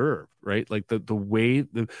all observed, right? Like the way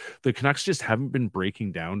the Canucks just haven't been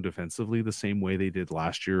breaking down defensively the same way they did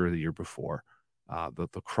last year or the year before.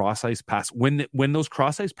 The cross ice pass, when those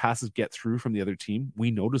cross ice passes get through from the other team,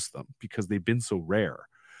 we notice them because they've been so rare.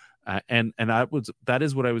 And that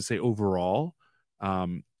is what I would say overall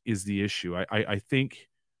is the issue. I think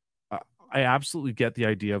I absolutely get the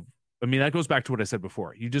idea of, I mean, that goes back to what I said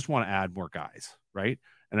before. You just want to add more guys, right?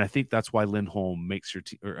 And I think that's why Lindholm makes your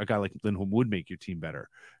team, or a guy like Lindholm would make your team better.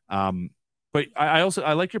 But I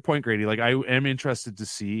like your point, Grady. Like, I am interested to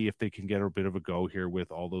see if they can get a bit of a go here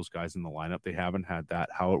with all those guys in the lineup. They haven't had that,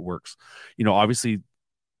 how it works. Obviously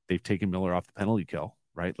they've taken Miller off the penalty kill,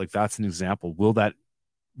 right? Like, that's an example. Will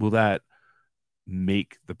that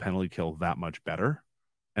make the penalty kill that much better?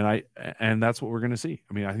 And that's what we're going to see.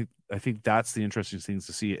 I mean, I think that's the interesting things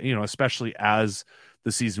to see, especially as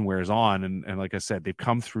the season wears on. And like I said, they've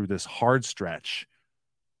come through this hard stretch.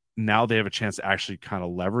 Now they have a chance to actually kind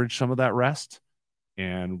of leverage some of that rest,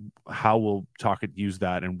 and how will Tocchet use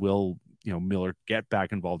that, and will Miller get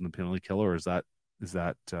back involved in the penalty kill, or is that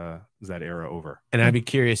era over? And I'd be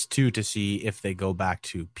curious too to see if they go back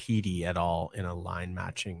to Petey at all in a line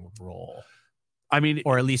matching role. I mean,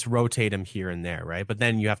 or at least rotate him here and there, right? But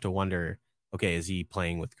then you have to wonder, okay, is he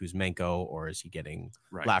playing with Kuzmenko, or is he getting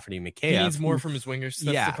Lafferty, Mikheyev? He needs more from his wingers.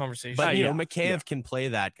 That's the conversation. But Mikheyev can play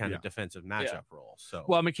that kind of defensive matchup role. So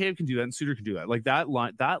Mikheyev can do that, and Suter can do that. Like that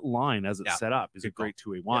line as it's set up is a great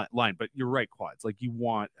two-way line. But you're right, Quads. Like you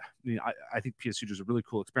want, I think P.S. Suter's a really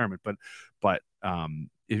cool experiment. But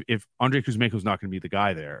if Andrei Kuzmenko's not going to be the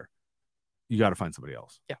guy there, you got to find somebody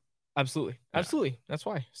else. Yeah, absolutely. That's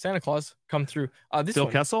why Santa Claus come through. Phil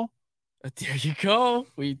Kessel. There you go.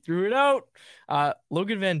 We threw it out.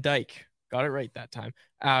 Logan Van Dyke, got it right that time,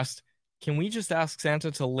 asked, can we just ask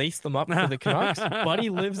Santa to lace them up for the Canucks?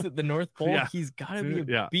 Buddy lives at the North Pole. Yeah. He's got to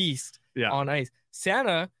be a beast on ice.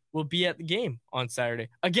 Santa will be at the game on Saturday.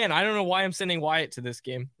 Again, I don't know why I'm sending Wyatt to this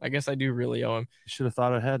game. I guess I do really owe him. You should have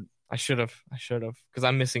thought ahead. I should have, because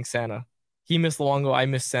I'm missing Santa. He missed Luongo. I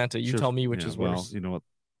missed Santa. You tell me which is worse. Well, you know what?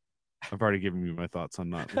 I've already given you my thoughts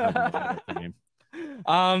on not the game.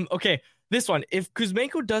 Okay, this one. If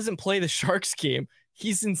Kuzmenko doesn't play the Sharks game,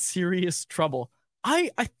 he's in serious trouble. I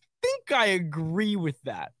think I agree with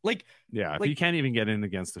that. If you can't even get in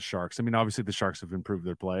against the Sharks, I mean, obviously the Sharks have improved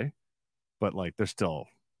their play, but they're still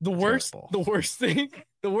the worst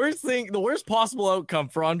possible outcome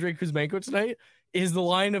for Andrei Kuzmenko tonight is the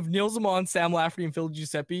line of Nils Amon, Sam Lafferty, and Phil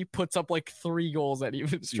Giuseppe puts up 3 goals at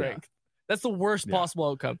even strength. That's the worst possible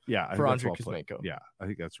outcome for Andrei Kuzmenko. Yeah, I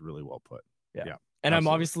think that's really well put. Yeah. And absolutely. I'm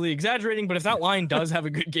obviously exaggerating, but if that line does have a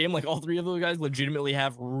good game, all 3 of those guys legitimately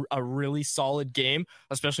have a really solid game,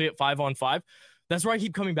 especially at 5-on-5, that's where I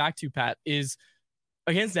keep coming back to, Pat, is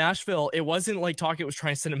against Nashville. It wasn't like Tocchet was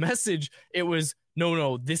trying to send a message. It was,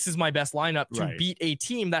 no, this is my best lineup to beat a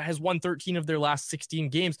team that has won 13 of their last 16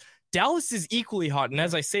 games. Dallas is equally hot. And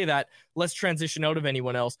as I say that, let's transition out of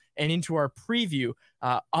anyone else and into our preview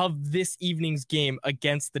of this evening's game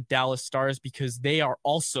against the Dallas Stars, because they are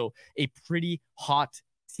also a pretty hot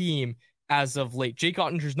team as of late. Jake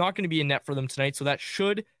Ottinger's not going to be in net for them tonight, so that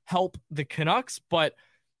should help the Canucks. But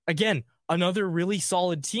again, another really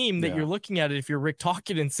solid team that you're looking at it if you're Rick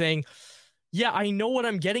Tocchet and saying, yeah, I know what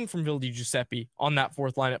I'm getting from Phil Giuseppe on that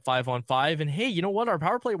fourth line at 5-on-5. And hey, you know what? Our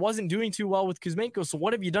power play wasn't doing too well with Kuzmenko. So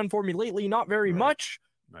what have you done for me lately? Not very much.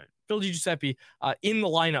 Right. Phil Giuseppe in the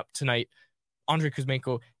lineup tonight. Andrei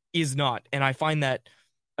Kuzmenko is not. And I find that,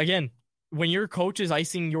 again, when your coach is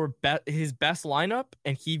icing his best lineup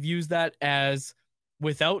and he views that as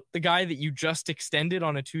without the guy that you just extended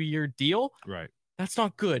on a 2-year deal, right, that's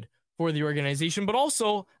not good for the organization. But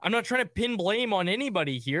also, I'm not trying to pin blame on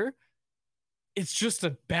anybody here. It's just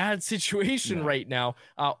a bad situation right now,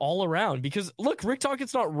 all around. Because look, Rick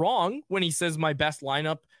Tocchet's not wrong when he says my best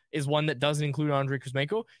lineup is one that doesn't include Andrei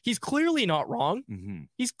Kuzmenko. He's clearly not wrong. Mm-hmm.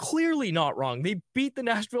 He's clearly not wrong. They beat the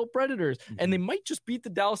Nashville Predators, and they might just beat the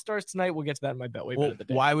Dallas Stars tonight. We'll get to that in my bet way better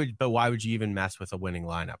today. Why would you even mess with a winning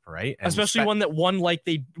lineup, right? And especially one that won like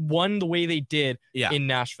they won the way they did in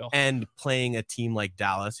Nashville, and playing a team like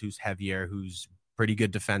Dallas, who's heavier, who's pretty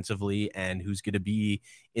good defensively, and who's going to be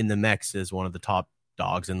in the mix as one of the top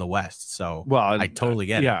dogs in the West. So I totally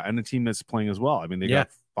get it. Yeah, and the team that's playing as well. I mean, they got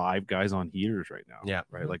 5 guys on heaters right now. Yeah.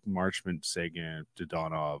 Right. Like Marchment, Sagan,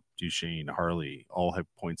 Dodonov, Duchesne, Harley all have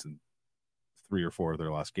points in 3 or 4 of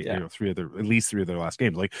their last game. Yeah. You know, at least 3 of their last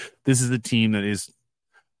games. Like, this is the team that is.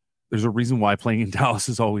 There's a reason why playing in Dallas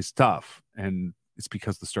is always tough, and it's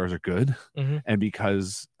because the Stars are good, and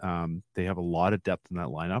because they have a lot of depth in that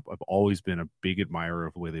lineup. I've always been a big admirer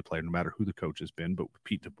of the way they play, no matter who the coach has been. But with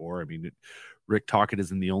Pete DeBoer, I mean, Rick Tocchet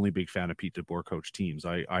isn't the only big fan of Pete DeBoer coach teams.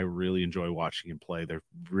 I really enjoy watching him play. They're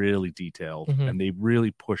really detailed, and they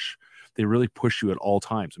really push you at all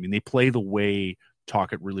times. I mean, they play the way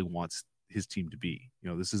Tocchet really wants his team to be. You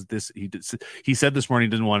know, he said this morning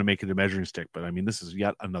he didn't want to make it a measuring stick, but I mean, this is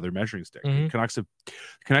yet another measuring stick. Canucks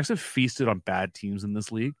have feasted on bad teams in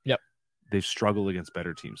this league. Yep. They've struggled against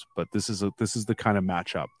better teams, but this is the kind of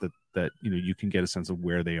matchup that you know, you can get a sense of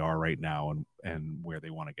where they are right now and where they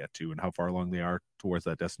want to get to and how far along they are towards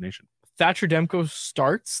that destination. Thatcher Demko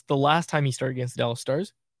starts. The last time he started against the Dallas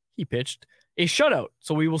Stars, he pitched a shutout.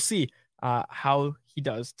 So we will see how he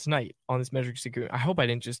does tonight on this measuring stick. I hope I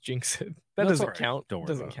didn't just jinx it. That doesn't count.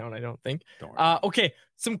 Doesn't count, I don't think. Okay,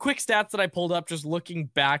 some quick stats that I pulled up just looking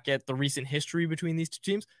back at the recent history between these two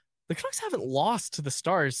teams. The Canucks haven't lost to the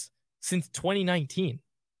Stars since 2019.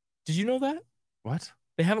 Did you know that? What?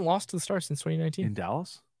 They haven't lost to the Stars since 2019. In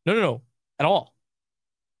Dallas? No. At all.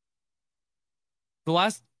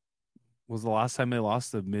 Was the last time they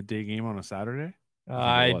lost the midday game on a Saturday?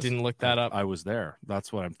 I didn't look that up. I was there.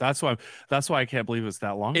 That's why I can't believe it's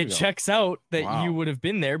that long ago. It checks out that you would have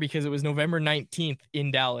been there because it was November 19th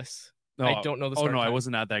in Dallas. No, I don't know the start time. I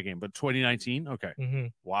wasn't at that game, but 2019?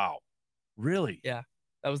 Okay. Wow. Really? Yeah.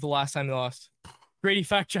 That was the last time they lost. Grady,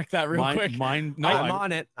 fact check that real quick. I'm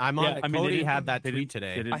on it. I'm on it. I mean, Cody had that tweet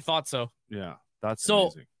today. I thought so. Yeah. That's so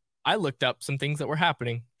amazing. I looked up some things that were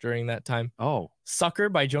happening during that time. Oh. Sucker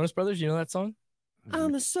by Jonas Brothers. You know that song?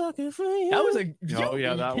 I'm a sucker for you. That was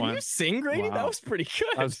that one. Can you sing, Grady? Wow. That was pretty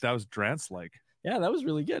good. That was trance-like. Yeah, that was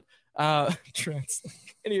really good. Trance.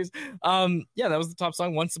 Anyways, that was the top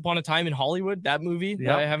song. Once Upon a Time in Hollywood, that movie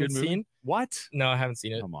that I haven't seen. What? No, I haven't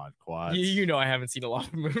seen it. Come on, Quads. You know I haven't seen a lot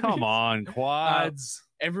of movies. Come on, Quads.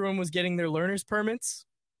 Everyone was getting their learner's permits.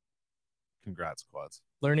 Congrats, Quads.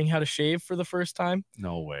 Learning how to shave for the first time.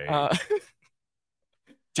 No way.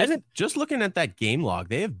 Just looking at that game log,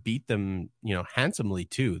 they have beat them, handsomely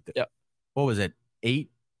too. Yeah. What was it? 8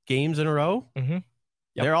 games in a row? Mm-hmm. Yep.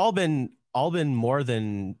 They're all been more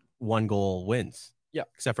than 1 goal wins. Yeah.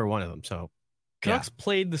 Except for one of them. So Canucks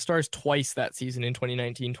played the Stars twice that season in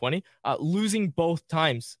 2019-20, losing both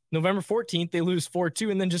times. November 14th, they lose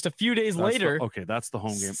 4-2, and then just a few days later. That's the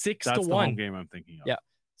home game. 6-1. That's the home game I'm thinking of. Yeah.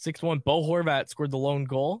 6-1. Bo Horvat scored the lone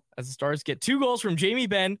goal as the Stars get 2 goals from Jamie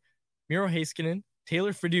Benn, Miro Heiskanen,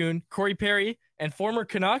 Taylor Fredune, Corey Perry, and former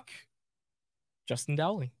Canuck, Justin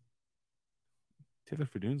Dowling. Taylor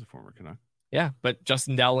Fredune's a former Canuck. Yeah, but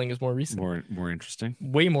Justin Dowling is more recent. More interesting.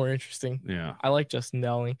 Way more interesting. Yeah. I like Justin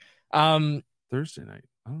Dowling. Thursday night.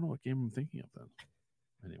 I don't know what game I'm thinking of then.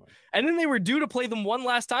 Anyway. And then they were due to play them one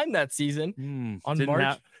last time that season on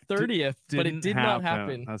March 30th, but it did not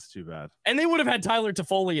happen. That's too bad. And they would have had Tyler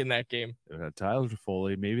Toffoli in that game. They had Tyler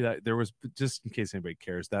Toffoli. Maybe that there was, just in case anybody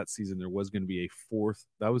cares, that season there was going to be a 4th.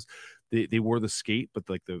 That was they wore the skate, but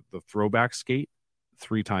like the throwback skate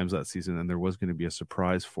 3 times that season, and there was going to be a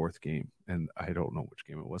surprise 4th game, and I don't know which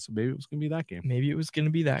game it was. So maybe it was going to be that game. Maybe it was going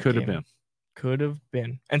to be that Could game. have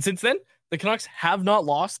been. And since then, the Canucks have not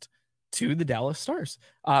lost to the Dallas Stars.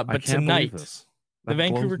 But tonight, the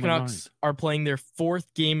Vancouver Canucks are playing their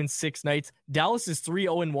 4th game in 6 nights. Dallas is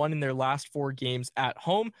 3-0-1 in their last 4 games at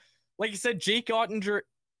home. Like I said, Jake Ottinger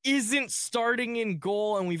isn't starting in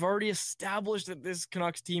goal, and we've already established that this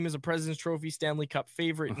Canucks team is a President's Trophy Stanley Cup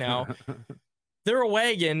favorite now. They're a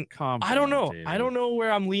wagon. I don't know. I don't know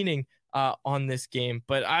where I'm leaning on this game,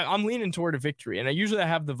 but I'm leaning toward a victory. And I usually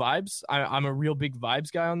have the vibes. I'm a real big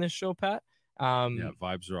vibes guy on this show, Pat.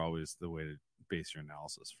 Vibes are always the way to base your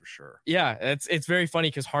analysis for sure. Yeah, it's very funny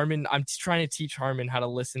because Harmon, I'm trying to teach Harmon how to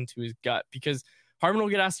listen to his gut, because Harmon will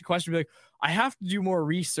get asked a question, be like, I have to do more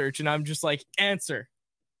research, and I'm just like, answer.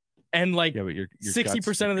 And like, but your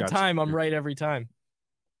 60% of the time, I'm right every time.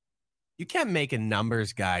 You can't make a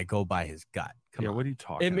numbers guy go by his gut. Come on. What are you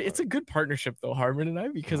talking about? It's a good partnership though, Harmon and I,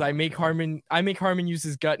 because I make Harmon use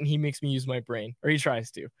his gut, and he makes me use my brain, or he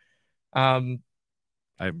tries to. I'm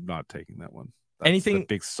not taking that one. That's a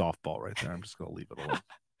big softball right there. I'm just going to leave it alone.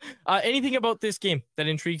 Anything about this game that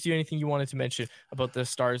intrigues you? Anything you wanted to mention about the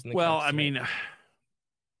Stars and the Canucks? I mean,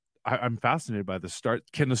 I'm fascinated by the Stars.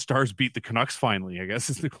 Can the Stars beat the Canucks finally? I guess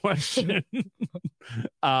is the question.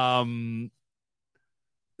 I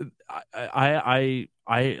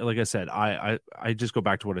like I said, I just go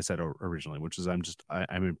back to what I said originally, which is I'm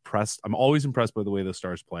impressed. I'm always impressed by the way the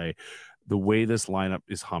Stars play, the way this lineup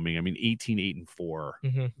is humming. I mean, 18-8-4.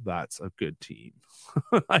 Mm-hmm. That's a good team.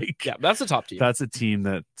 That's a top team. That's a team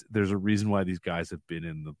that there's a reason why these guys have been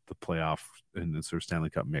in the playoff in the sort of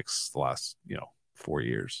Stanley Cup mix the last 4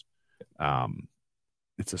 years.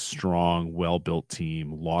 It's a strong, well-built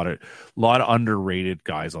team. A lot of underrated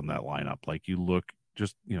guys on that lineup. Like you look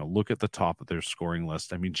at the top of their scoring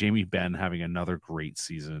list. I mean, Jamie Benn having another great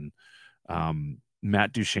season.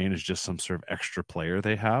 Matt Duchene is just some sort of extra player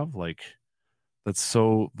they have. Like it's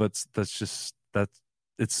so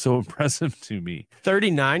impressive to me.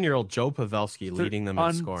 39-year-old Joe Pavelski leading them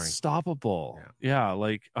in scoring. Unstoppable. Yeah,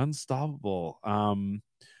 like unstoppable.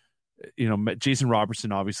 Jason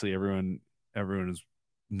Robertson, obviously everyone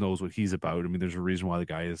knows what he's about. I mean, there's a reason why the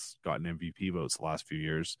guy has gotten MVP votes the last few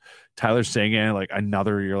years. Tyler Seguin, like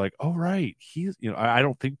another, you're like, oh, right. He's, I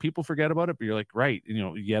don't think people forget about it, but you're like, right.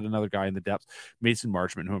 Yet another guy in the depths. Mason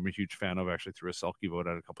Marchment, who I'm a huge fan of, actually threw a Selke vote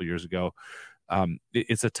out a couple years ago.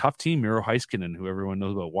 It's a tough team. Miro Heiskanen, who everyone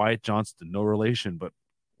knows about. Wyatt Johnston, no relation, but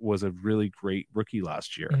was a really great rookie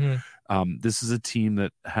last year. Mm-hmm. This is a team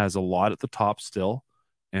that has a lot at the top still.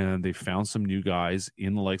 And they found some new guys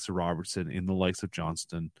in the likes of Robertson, in the likes of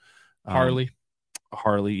Johnston. Harley,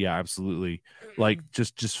 yeah, absolutely. Like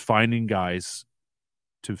just finding guys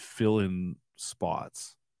to fill in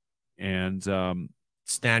spots. And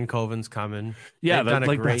Stankoven's coming. Yeah, they've done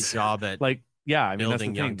a great job at I mean, building that's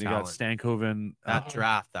the thing. They got talent. Stankoven.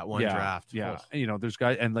 That one draft. Yeah, there's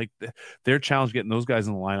guys, and like their challenge getting those guys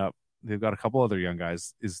in the lineup. They've got a couple other young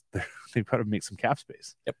guys. They've got to make some cap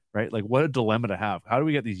space. Yep. Right. Like what a dilemma to have. How do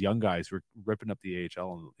we get these young guys who are ripping up the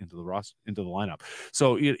AHL into the lineup?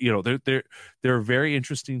 So they're a very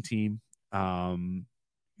interesting team.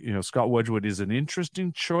 Scott Wedgwood is an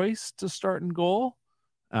interesting choice to start in goal.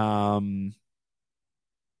 But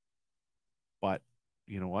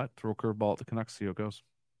you know what? Throw a curveball at the Canucks. See how it goes.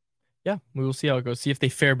 Yeah, we will see how it goes. See if they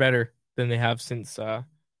fare better than they have since.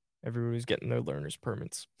 Everyone was getting their learner's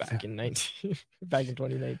permits back in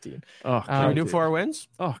 2019. Oh, can we do 4 wins?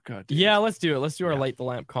 Oh God. Dude. Yeah, let's do it. Let's do our Light the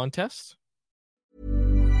Lamp contest.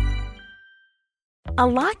 A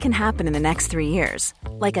lot can happen in the next 3 years.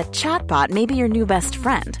 Like a chatbot may be your new best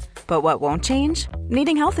friend. But what won't change?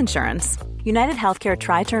 Needing health insurance. United Healthcare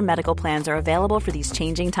Tri-Term Medical Plans are available for these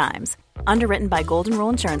changing times. Underwritten by Golden Rule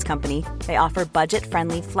Insurance Company, they offer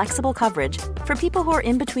budget-friendly, flexible coverage for people who are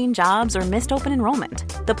in between jobs or missed open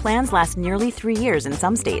enrollment. The plans last nearly 3 years in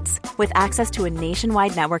some states, with access to a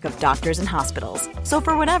nationwide network of doctors and hospitals. So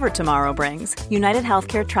for whatever tomorrow brings, United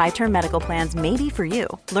Healthcare Tri-Term Medical Plans may be for you.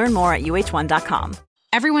 Learn more at uh1.com.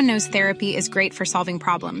 Everyone knows therapy is great for solving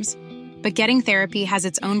problems. But getting therapy has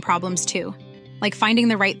its own problems too. Like finding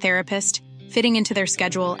the right therapist, fitting into their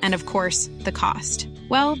schedule, and of course, the cost.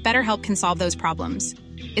 Well, BetterHelp can solve those problems.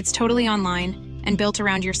 It's totally online and built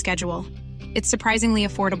around your schedule. It's surprisingly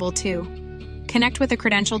affordable, too. Connect with a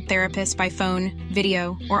credentialed therapist by phone,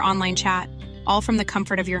 video, or online chat, all from the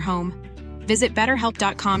comfort of your home. Visit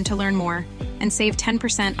BetterHelp.com to learn more and save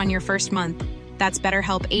 10% on your first month. That's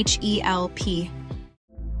BetterHelp, H-E-L-P.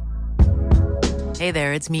 Hey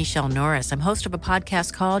there, it's Michelle Norris. I'm host of a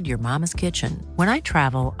podcast called Your Mama's Kitchen. When I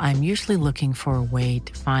travel, I'm usually looking for a way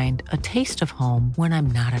to find a taste of home when I'm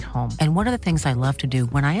not at home. And one of the things I love to do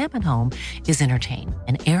when I am at home is entertain.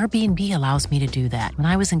 And Airbnb allows me to do that. When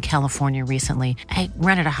I was in California recently, I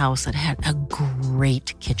rented a house that had a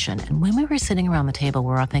great kitchen. And when we were sitting around the table,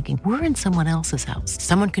 we're all thinking, we're in someone else's house.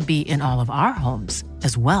 Someone could be in all of our homes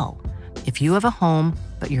as well. If you have a home,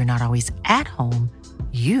 but you're not always at home,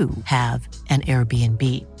 you have an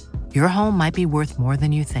Airbnb. Your home might be worth more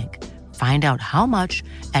than you think. Find out how much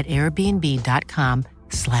at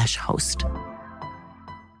airbnb.com/host.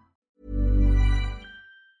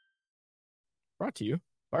 Brought to you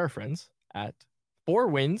by our friends at Four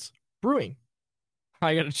Winds Brewing.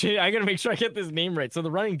 I gotta make sure I get this name right. So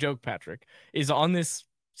the running joke, Patrick, is on this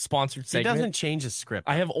sponsored segment. He doesn't change his script.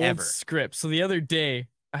 I have old ever. scripts. So the other day,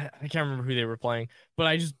 I can't remember who they were playing, but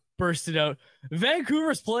I just bursted out,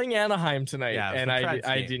 Vancouver's playing Anaheim tonight. Yeah, and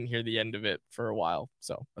I didn't hear the end of it for a while.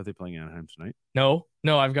 So Are they playing Anaheim tonight? No,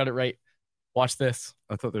 I've got it right. Watch this.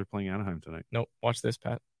 I thought they were playing Anaheim tonight. No, watch this,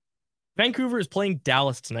 Pat. Vancouver is playing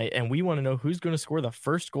Dallas tonight, and we want to know who's going to score the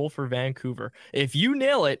first goal for Vancouver. If you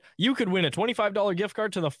nail it, you could win a $25 gift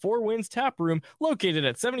card to the Four Winds Tap Room located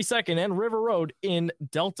at 72nd and River Road in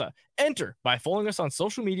Delta. Enter by following us on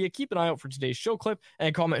social media. Keep an eye out for today's show clip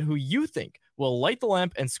and comment who you think will light the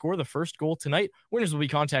lamp and score the first goal tonight. Winners will be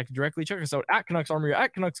contacted directly. Check us out at Canucks Army or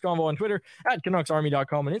at Canucks Convo on Twitter, at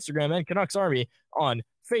CanucksArmy.com on Instagram, and Canucks Army on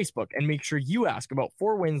Facebook. And make sure you ask about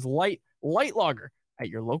Four Winds Light Lager at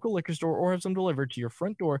your local liquor store or have some delivered to your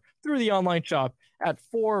front door through the online shop at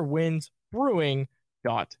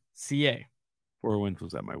fourwindsbrewing.ca. Four Winds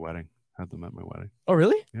was at my wedding. Had them at my wedding. Oh,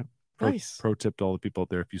 really? Yep. Nice. Pro tip to all the people out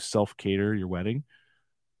there: if you self cater your wedding,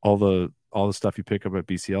 all the stuff you pick up at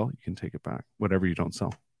BCL, you can take it back. Whatever you don't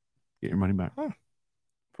sell, get your money back. Huh.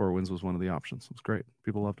 Four Winds was one of the options. It was great.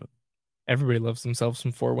 People loved it. Everybody loves themselves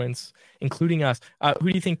some Four Winds, including us. Who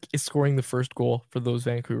do you think is scoring the first goal for those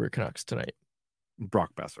Vancouver Canucks tonight?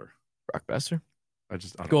 Brock Besser. Brock Besser. I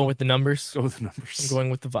don't going know. with the numbers. Go with the numbers. I'm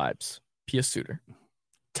going with the vibes. Pia Suter.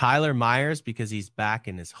 Tyler Myers, because he's back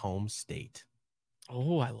in his home state.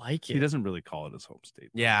 Oh, I like it. He doesn't really call it his home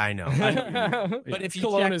state. Yeah, I know. But if you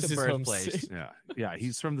Cologne check is the his home birthplace, state. Yeah,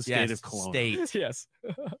 he's from the state of Cologne. State. Yes.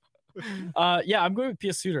 Yeah, I'm going with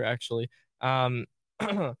Pia Suter, actually. I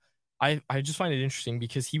just find it interesting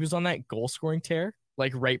because he was on that goal scoring tear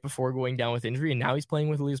like right before going down with injury, and now he's playing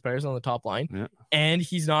with Elias Pettersson on the top line, and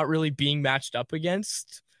he's not really being matched up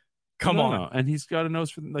against. Come on. No. And he's got a nose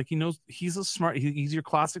for, like, he knows he's a smart, he's your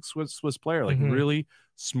classic Swiss player, like really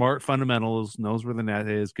smart fundamentals, knows where the net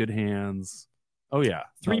is, good hands. Oh yeah,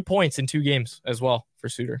 3 points in 2 games as well for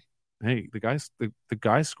Suter. Hey, the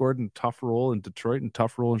guy scored in tough role in Detroit and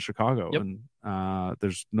tough role in Chicago, and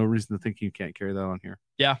there's no reason to think you can't carry that on here.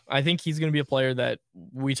 Yeah, I think he's going to be a player that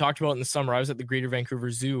we talked about in the summer. I was at the Greater Vancouver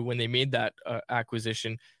Zoo when they made that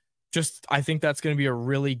acquisition. I think that's going to be a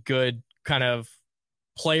really good kind of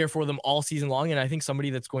player for them all season long, and I think somebody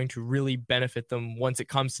that's going to really benefit them once it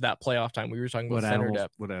comes to that playoff time. We were talking about center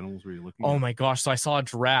depth. What animals were you looking at? Oh my gosh! So I saw a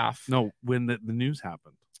giraffe. No, when the news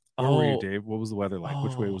happened. Where were you, Dave? What was the weather like?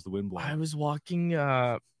 Which way was the wind blowing? I was walking.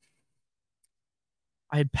 I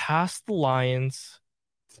had passed the Lions,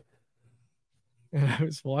 and I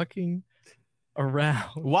was walking around.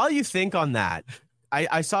 While you think on that,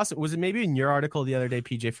 I saw some, was it maybe in your article the other day,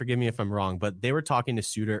 PJ? Forgive me if I'm wrong, but they were talking to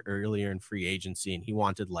Suter earlier in free agency, and he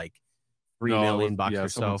wanted like $3 million bucks or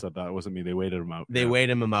so. Someone said that. It wasn't me. They waited him out. They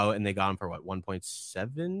waited him out, and they got him for what,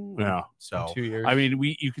 1.7? Yeah. So 2 years. I mean,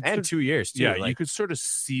 you could and 2 years too. Yeah, like, you could sort of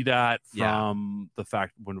see that from the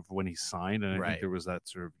fact when he signed, and I think there was that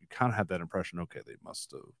sort of, you kind of had that impression. Okay, they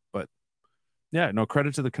must have, but yeah, no,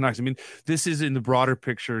 credit to the Canucks. I mean, this is in the broader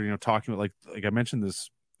picture. Talking about like I mentioned this,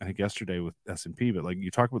 I think yesterday with S&P, but like you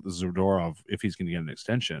talk about the Zadorov, if he's going to get an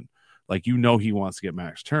extension, like he wants to get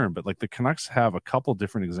max term, but like the Canucks have a couple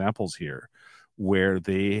different examples here where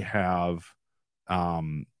they have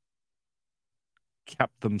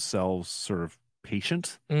kept themselves sort of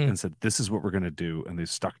patient and said, this is what we're going to do, and they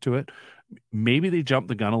stuck to it. Maybe they jumped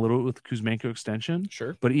the gun a little with the Kuzmenko extension,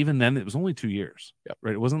 sure, but even then it was only 2 years.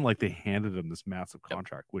 Right? It wasn't like they handed him this massive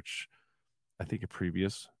contract, which I think a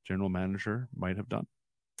previous general manager might have done.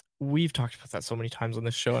 We've talked about that so many times on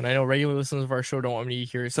this show, and I know regular listeners of our show don't want me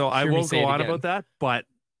to hear. So I won't go on about that, but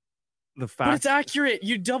the fact, but it's accurate.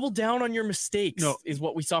 You double down on your mistakes, is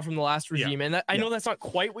what we saw from the last regime, and I know that's not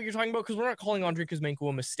quite what you're talking about, because we're not calling Andrei Kuzmenko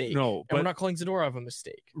a mistake. No, but we're not calling Zadorov a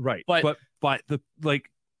mistake. Right, but the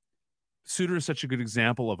Suter is such a good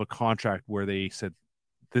example of a contract where they said,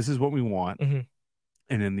 "This is what we want," and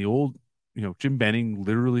in the old Jim Benning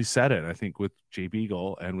literally said it, I think, with Jay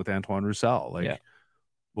Beagle and with Antoine Roussel.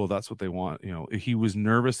 Well, that's what they want. He was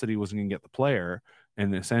nervous that he wasn't going to get the player,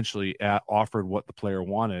 and essentially offered what the player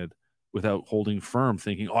wanted without holding firm,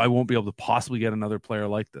 thinking, I won't be able to possibly get another player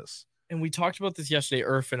like this. And we talked about this yesterday,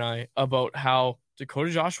 Irf and I, about how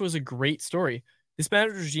Dakota Joshua is a great story. This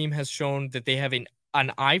manager regime has shown that they have an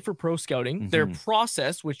eye for pro scouting. Their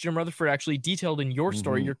process, which Jim Rutherford actually detailed in your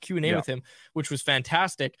story, your Q&A with him, which was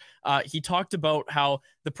fantastic. He talked about how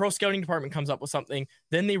the pro scouting department comes up with something,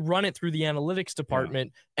 then they run it through the analytics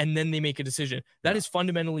department, and then they make a decision. That is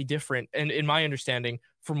fundamentally different, and in my understanding,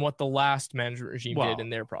 from what the last management regime did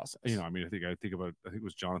in their process. I think it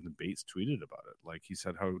was Jonathan Bates tweeted about it. Like, he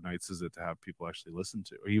said, how nice is it to have people actually listen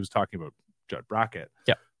to? He was talking about Judd Brackett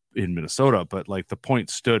in Minnesota, but like the point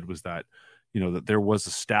stood was that that there was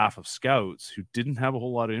a staff of scouts who didn't have a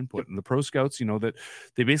whole lot of input. And the pro scouts, that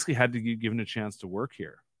they basically had to be given a chance to work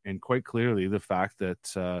here. And quite clearly, the fact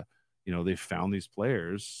that, they found these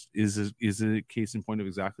players is a case in point of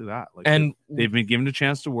exactly that. Like, and they've been given a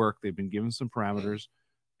chance to work. They've been given some parameters,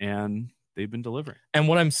 and they've been delivering. And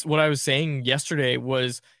what I was saying yesterday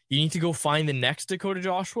was, you need to go find the next Dakota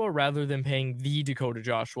Joshua rather than paying the Dakota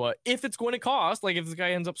Joshua. If it's going to cost, like if this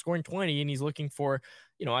guy ends up scoring 20 and he's looking for,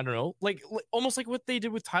 I don't know, like almost like what they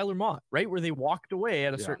did with Tyler Mott, right? Where they walked away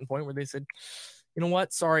at a certain point where they said, you know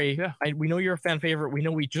what? Sorry. We know you're a fan favorite. We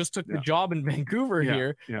know we just took the job in Vancouver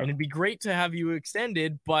here, and it'd be great to have you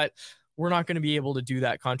extended, but we're not going to be able to do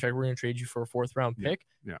that contract. We're going to trade you for a 4th round pick.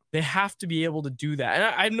 They have to be able to do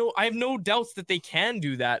that. And I have no doubts that they can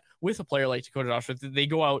do that with a player like Dakota Joshua. They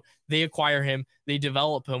go out, they acquire him, they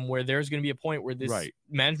develop him, where there's going to be a point where this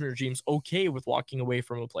management regime's okay with walking away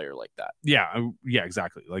from a player like that. Yeah,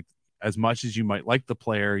 exactly. Like, as much as you might like the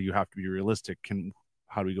player, you have to be realistic.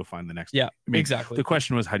 How do we go find the next? Exactly. The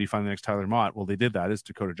question was, how do you find the next Tyler Mott? Well, they did that. It's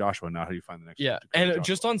Dakota Joshua. Now, how do you find the next? And Joshua?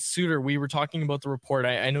 Just on Suter, we were talking about the report.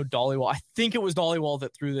 I know Dollywall. I think it was Dollywall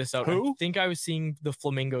that threw this out. Who? I think I was seeing the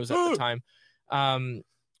Flamingos at the time.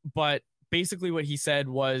 But basically what he said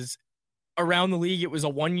was, around the league, it was a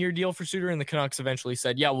 1-year deal for Suter, and the Canucks eventually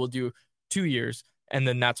said, we'll do 2 years. And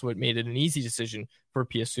then that's what made it an easy decision for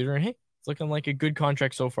PS Suter. And hey, it's looking like a good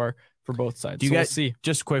contract so far for both sides. Do you guys we'll see?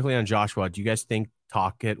 Just quickly on Joshua, do you guys think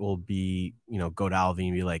Tocchet will be, go to Alvin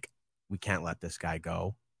and be like, we can't let this guy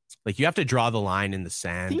go? Like, you have to draw the line in the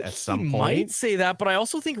sand at some point. Might say that, but I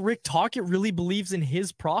also think Rick Tocchet really believes in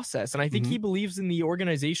his process, and I think he believes in the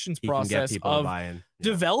organization's process of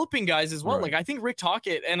developing guys as well. Like, I think Rick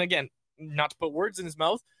Tocchet, and again, not to put words in his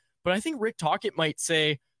mouth, but I think Rick Tocchet might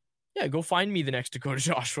say, go find me the next Dakota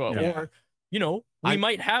Joshua, or we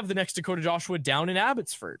might have the next Dakota Joshua down in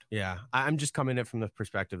Abbotsford. Yeah, I'm just coming in from the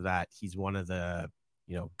perspective that he's one of the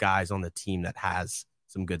guys on the team that has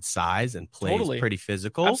some good size and plays pretty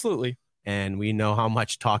physical. Absolutely. And we know how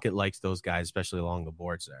much Tocchet likes those guys, especially along the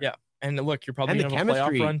boards there. Yeah. And look, you're probably going to have a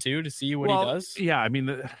playoff run too to see what he does. Yeah. I mean,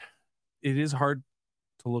 it is hard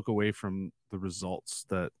to look away from the results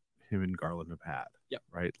that him and Garland have had. Yeah.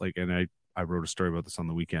 Right. Like, and I wrote a story about this on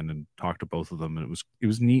the weekend and talked to both of them, and it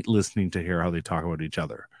was neat listening to hear how they talk about each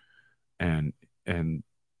other. And I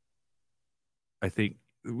think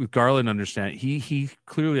with Garland, he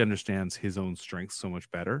clearly understands his own strengths so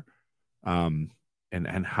much better, and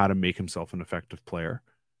how to make himself an effective player.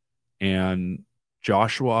 And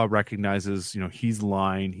Joshua recognizes, he's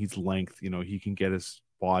line, he's length, he can get his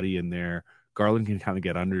body in there. Garland can kind of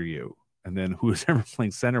get under you, and then who's ever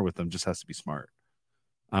playing center with them just has to be smart.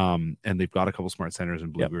 And they've got a couple smart centers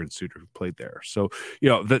in Blueger and Suter who played there. So,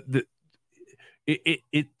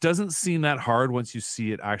 it doesn't seem that hard once you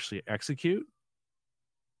see it actually execute.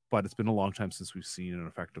 But it's been a long time since we've seen an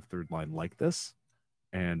effective third line like this,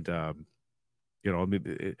 and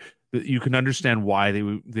you can understand why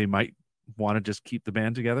they might want to just keep the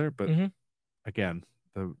band together. But again,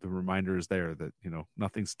 the reminder is there that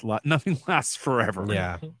nothing lasts forever.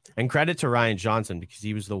 Yeah, and credit to Ryan Johnston, because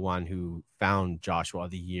he was the one who found Joshua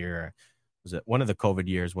the year. Was it one of the COVID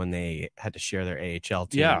years when they had to share their AHL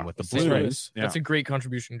team with the Blues? That's a great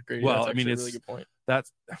contribution. Great. Well, it's a really good point.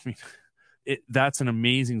 That's an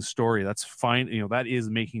amazing story. That's fine. That is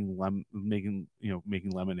making lemonade,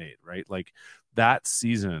 right? Like, that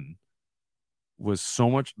season was so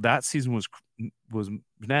much. That season was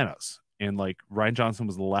bananas, and like Ryan Johnston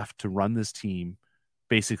was left to run this team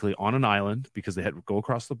basically on an island because they had to go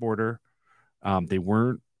across the border. They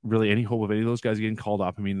weren't really any hope of any of those guys getting called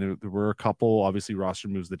up. I mean, there were a couple obviously roster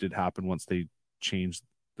moves that did happen once they changed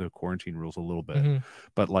the quarantine rules a little bit,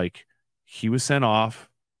 but like, he was sent off.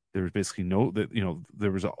 There was basically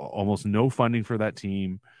there was almost no funding for that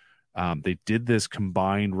team. They did this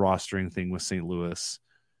combined rostering thing with St. Louis.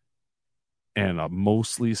 and a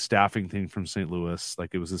mostly staffing thing from St. Louis.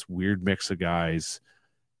 Like, it was this weird mix of guys.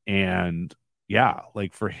 And yeah,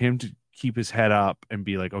 like, for him to keep his head up and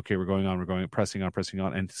be like, okay, we're pressing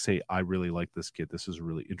on, and to say, I really like this kid. This is a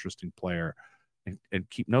really interesting player, and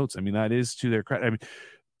keep notes. I mean, that is to their credit. I mean,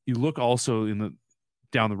 you look also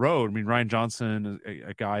down the road. I mean, Ryan Johnston is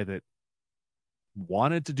a guy that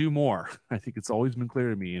wanted to do more. I think it's always been clear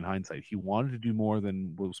to me in hindsight. He wanted to do more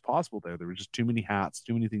than what was possible there. There were just too many hats,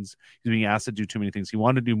 too many things. He's being asked to do too many things. He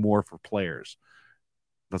wanted to do more for players.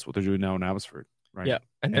 That's what they're doing now in Abbotsford. Right. Yeah.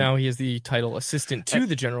 And now he is the title assistant to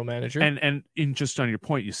the general manager. And in just on your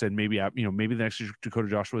point, you said maybe the next Dakota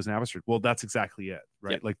Joshua is in Abbotsford. Well, that's exactly it.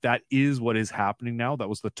 Right. Yep. Like, that is what is happening now. That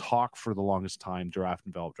was the talk for the longest time, draft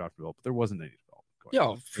and develop. But there wasn't any development going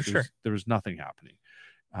on. For sure. There was nothing happening.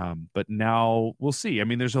 But now we'll see. I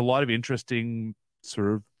mean, there's a lot of interesting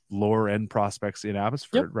sort of lower end prospects in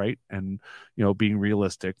Abbotsford, right? And, being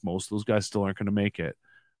realistic, most of those guys still aren't going to make it.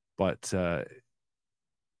 But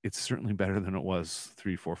it's certainly better than it was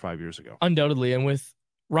 3, 4, 5 years ago. Undoubtedly. And with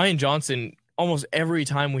Ryan Johnston, almost every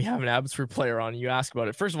time we have an Abbotsford player on, you ask about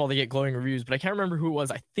it. First of all, they get glowing reviews, but I can't remember who it was.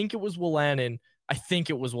 I think it was Willanen. I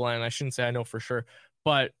shouldn't say I know for sure.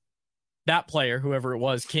 But that player, whoever it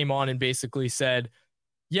was, came on and basically said,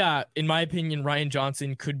 yeah, in my opinion, Ryan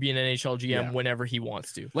Johnston could be an NHL GM whenever he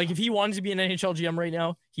wants to. Like, if he wanted to be an NHL GM right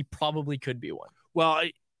now, he probably could be one. Well,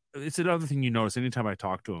 it's another thing you notice anytime I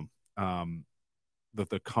talk to him, that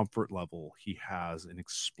the comfort level he has in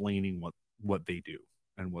explaining what they do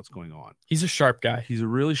and what's going on. He's a sharp guy. He's a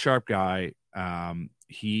really sharp guy.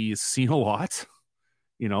 He's seen a lot,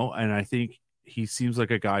 and I think he seems like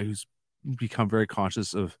a guy who's become very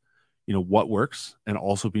conscious of, what works, and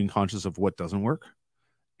also being conscious of what doesn't work,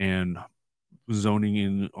 and zoning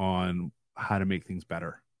in on how to make things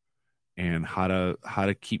better and how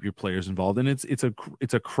to keep your players involved. And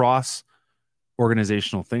it's a cross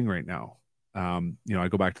organizational thing right now. I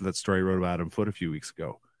go back to that story I wrote about Adam Foote a few weeks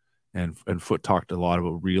ago, and Foote talked a lot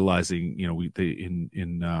about realizing,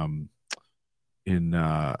 in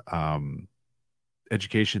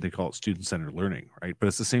education, they call it student-centered learning, right? But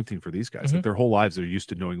it's the same thing for these guys. Like, their whole lives, they're used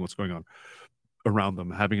to knowing what's going on around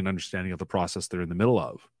them, having an understanding of the process they're in the middle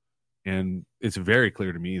of. And it's very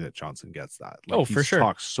clear to me that Johnston gets that. Like, for sure. He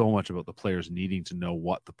talks so much about the players needing to know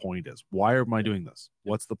what the point is. Why am I doing this?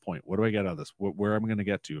 What's the point? What do I get out of this? Where am I going to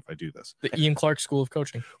get to if I do this? The Ian Clark School of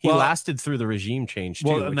Coaching. He lasted through the regime change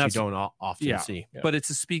too, which you don't often see. Yeah. But it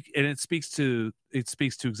speaks to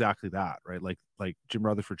exactly that, right? Like Jim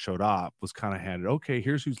Rutherford showed up, was kind of handed, okay,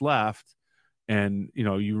 here's who's left. And,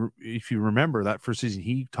 if you remember that first season,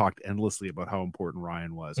 he talked endlessly about how important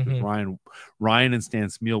Ryan was. Because Ryan and Stan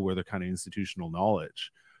Smeal were the kind of institutional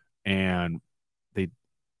knowledge, and they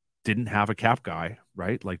didn't have a cap guy,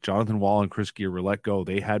 right? Like, Jonathan Wall and Chris Gear were let go.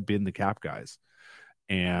 They had been the cap guys,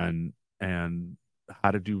 and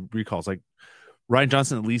how to do recalls. Like, Ryan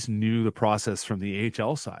Johnston at least knew the process from the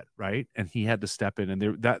AHL side, right? And he had to step in.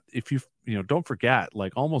 And don't forget,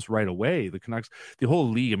 like, almost right away, the Canucks, the whole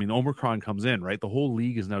league, I mean, Omicron comes in, right? The whole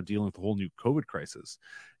league is now dealing with the whole new COVID crisis.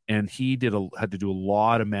 And he had to do a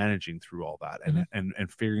lot of managing through all that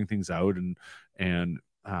and figuring things out and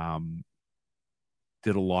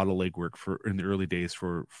did a lot of legwork in the early days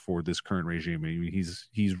for this current regime. I mean,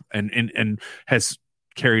 he's and has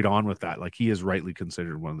carried on with that. Like, he is rightly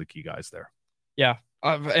considered one of the key guys there. Yeah.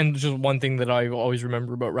 And just one thing that I always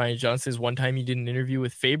remember about Ryan Johnston is one time he did an interview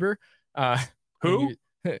with Faber. Who?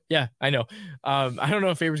 Yeah, I know. I don't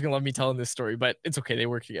know if Faber's gonna love me telling this story, but it's okay. They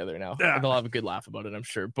work together now. Yeah. They'll have a good laugh about it, I'm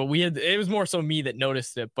sure. But it was more so me that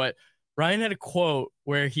noticed it. But Ryan had a quote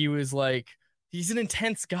where he was like, he's an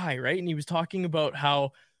intense guy, right? And he was talking about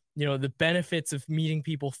how, the benefits of meeting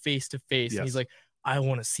people face to face. And he's like, I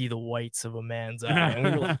want to see the whites of a man's eye. And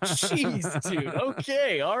we were like, jeez, dude.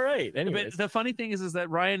 Okay. All right. Anyways. But the funny thing is that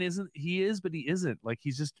Ryan but he isn't. Like,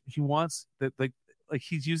 he wants that, like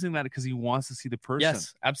he's using that because he wants to see the person.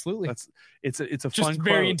 Yes, absolutely. It's a just fun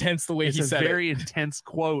very quote. Intense the way he said it. It's a very intense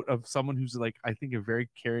quote of someone who's, like, I think, a very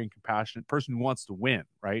caring, compassionate person who wants to win,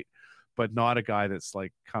 right? But not a guy that's,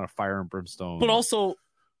 like, kind of fire and brimstone. But also,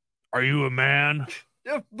 are you a man?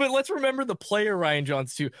 Yeah, but let's remember the player Ryan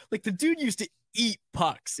Johnston too. Like, the dude used to eat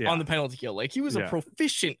pucks on the penalty kill. Like, he was a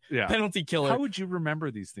proficient penalty killer. How would you remember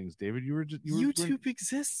these things, David? YouTube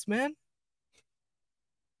exists, man.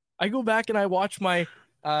 I go back and I watch my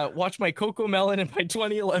Coco Melon and my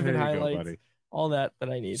 2011 highlights. Go, all that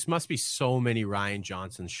I need. This must be so many Ryan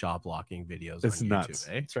Johnson shot blocking videos. It's on nuts. YouTube,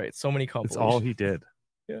 eh? That's right. So many compilations. It's all he did.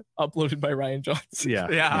 Yeah. Uploaded by Ryan Johnson. Yeah.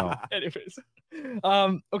 No. Anyways.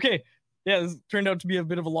 Okay. Yeah, this turned out to be a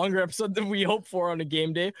bit of a longer episode than we hoped for on a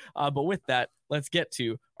game day. But with that, let's get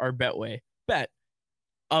to our Betway bet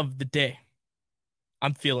of the day.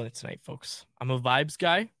 I'm feeling it tonight, folks. I'm a vibes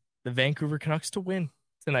guy. The Vancouver Canucks to win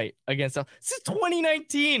tonight against since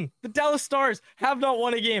 2019. The Dallas Stars have not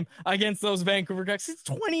won a game against those Vancouver Canucks since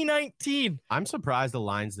 2019. I'm surprised the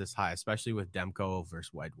line's this high, especially with Demko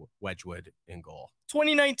versus Wedgwood in goal.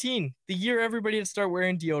 2019, the year everybody had to start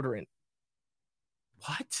wearing deodorant.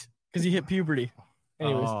 What? Because you hit puberty.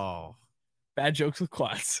 Anyways, bad jokes with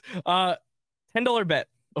quads. $10 bet.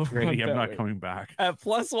 Grady, I'm not coming back. At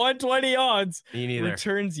plus 120 odds. Me neither.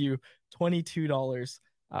 Returns you $22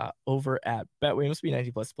 over at Betway. It must be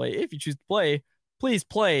 90 plus play. If you choose to play, please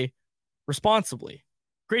play responsibly.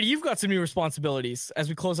 Grady, you've got some new responsibilities as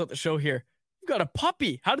we close out the show here. You've got a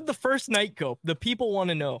puppy. How did the first night go? The people want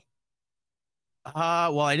to know.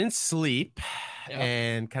 Well, I didn't sleep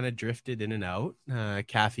and kind of drifted in and out.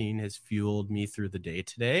 Caffeine has fueled me through the day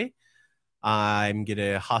today. I'm going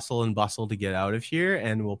to hustle and bustle to get out of here,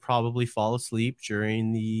 and we'll probably fall asleep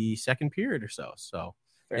during the second period or so. So,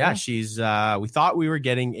 she's, we thought we were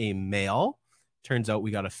getting a male. Turns out we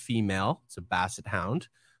got a female. It's a Basset Hound.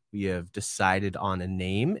 We have decided on a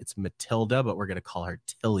name. It's Matilda, but we're going to call her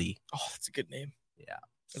Tilly. Oh, that's a good name. Yeah.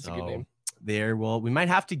 That's a good name. We might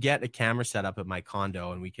have to get a camera set up at my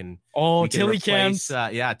condo, and we can. Tilly cams.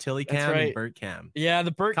 Tilly cam and Bert cam. Yeah, the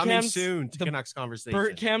Bert coming cams soon to Canucks conversation.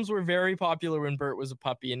 Bert cams were very popular when Bert was a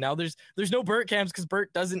puppy, and now there's no Bert cams because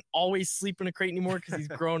Bert doesn't always sleep in a crate anymore because he's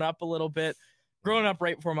grown up a little bit. Grown up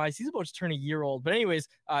right before my eyes. He's about to turn a year old. But anyways,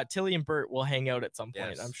 Tilly and Bert will hang out at some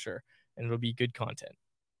point, I'm sure, and it'll be good content.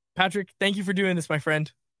 Patrick, thank you for doing this, my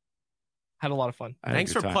friend. Had a lot of fun.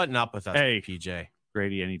 Thanks for putting up with us, PJ.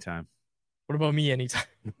 Grady, anytime. What about me anytime?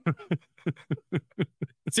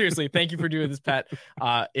 Seriously, thank you for doing this, Pat.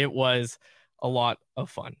 It was a lot of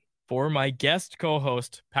fun. For my guest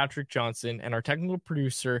co-host, Patrick Johnston, and our technical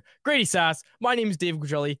producer, Grady Sass, my name is Dave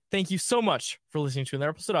Gugelli. Thank you so much for listening to another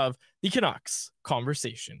episode of the Canucks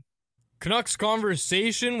Conversation. Canucks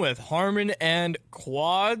Conversation with Harmon and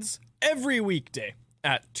Quads every weekday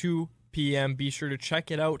at 2 p.m. Be sure to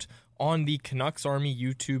check it out on the Canucks Army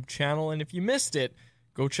YouTube channel. And if you missed it,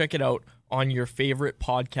 go check it out on your favorite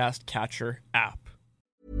podcast catcher app.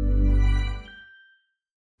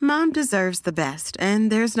 Mom deserves the best,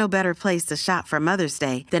 and there's no better place to shop for Mother's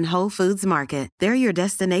Day than Whole Foods Market. They're your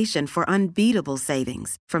destination for unbeatable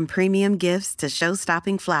savings, from premium gifts to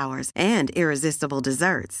show-stopping flowers and irresistible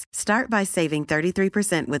desserts. Start by saving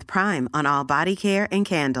 33% with Prime on all body care and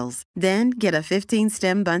candles. Then get a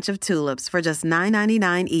 15-stem bunch of tulips for just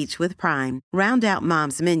 $9.99 each with Prime. Round out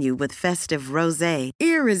Mom's menu with festive rosé,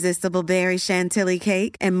 irresistible berry chantilly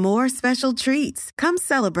cake, and more special treats. Come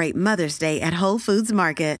celebrate Mother's Day at Whole Foods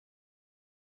Market.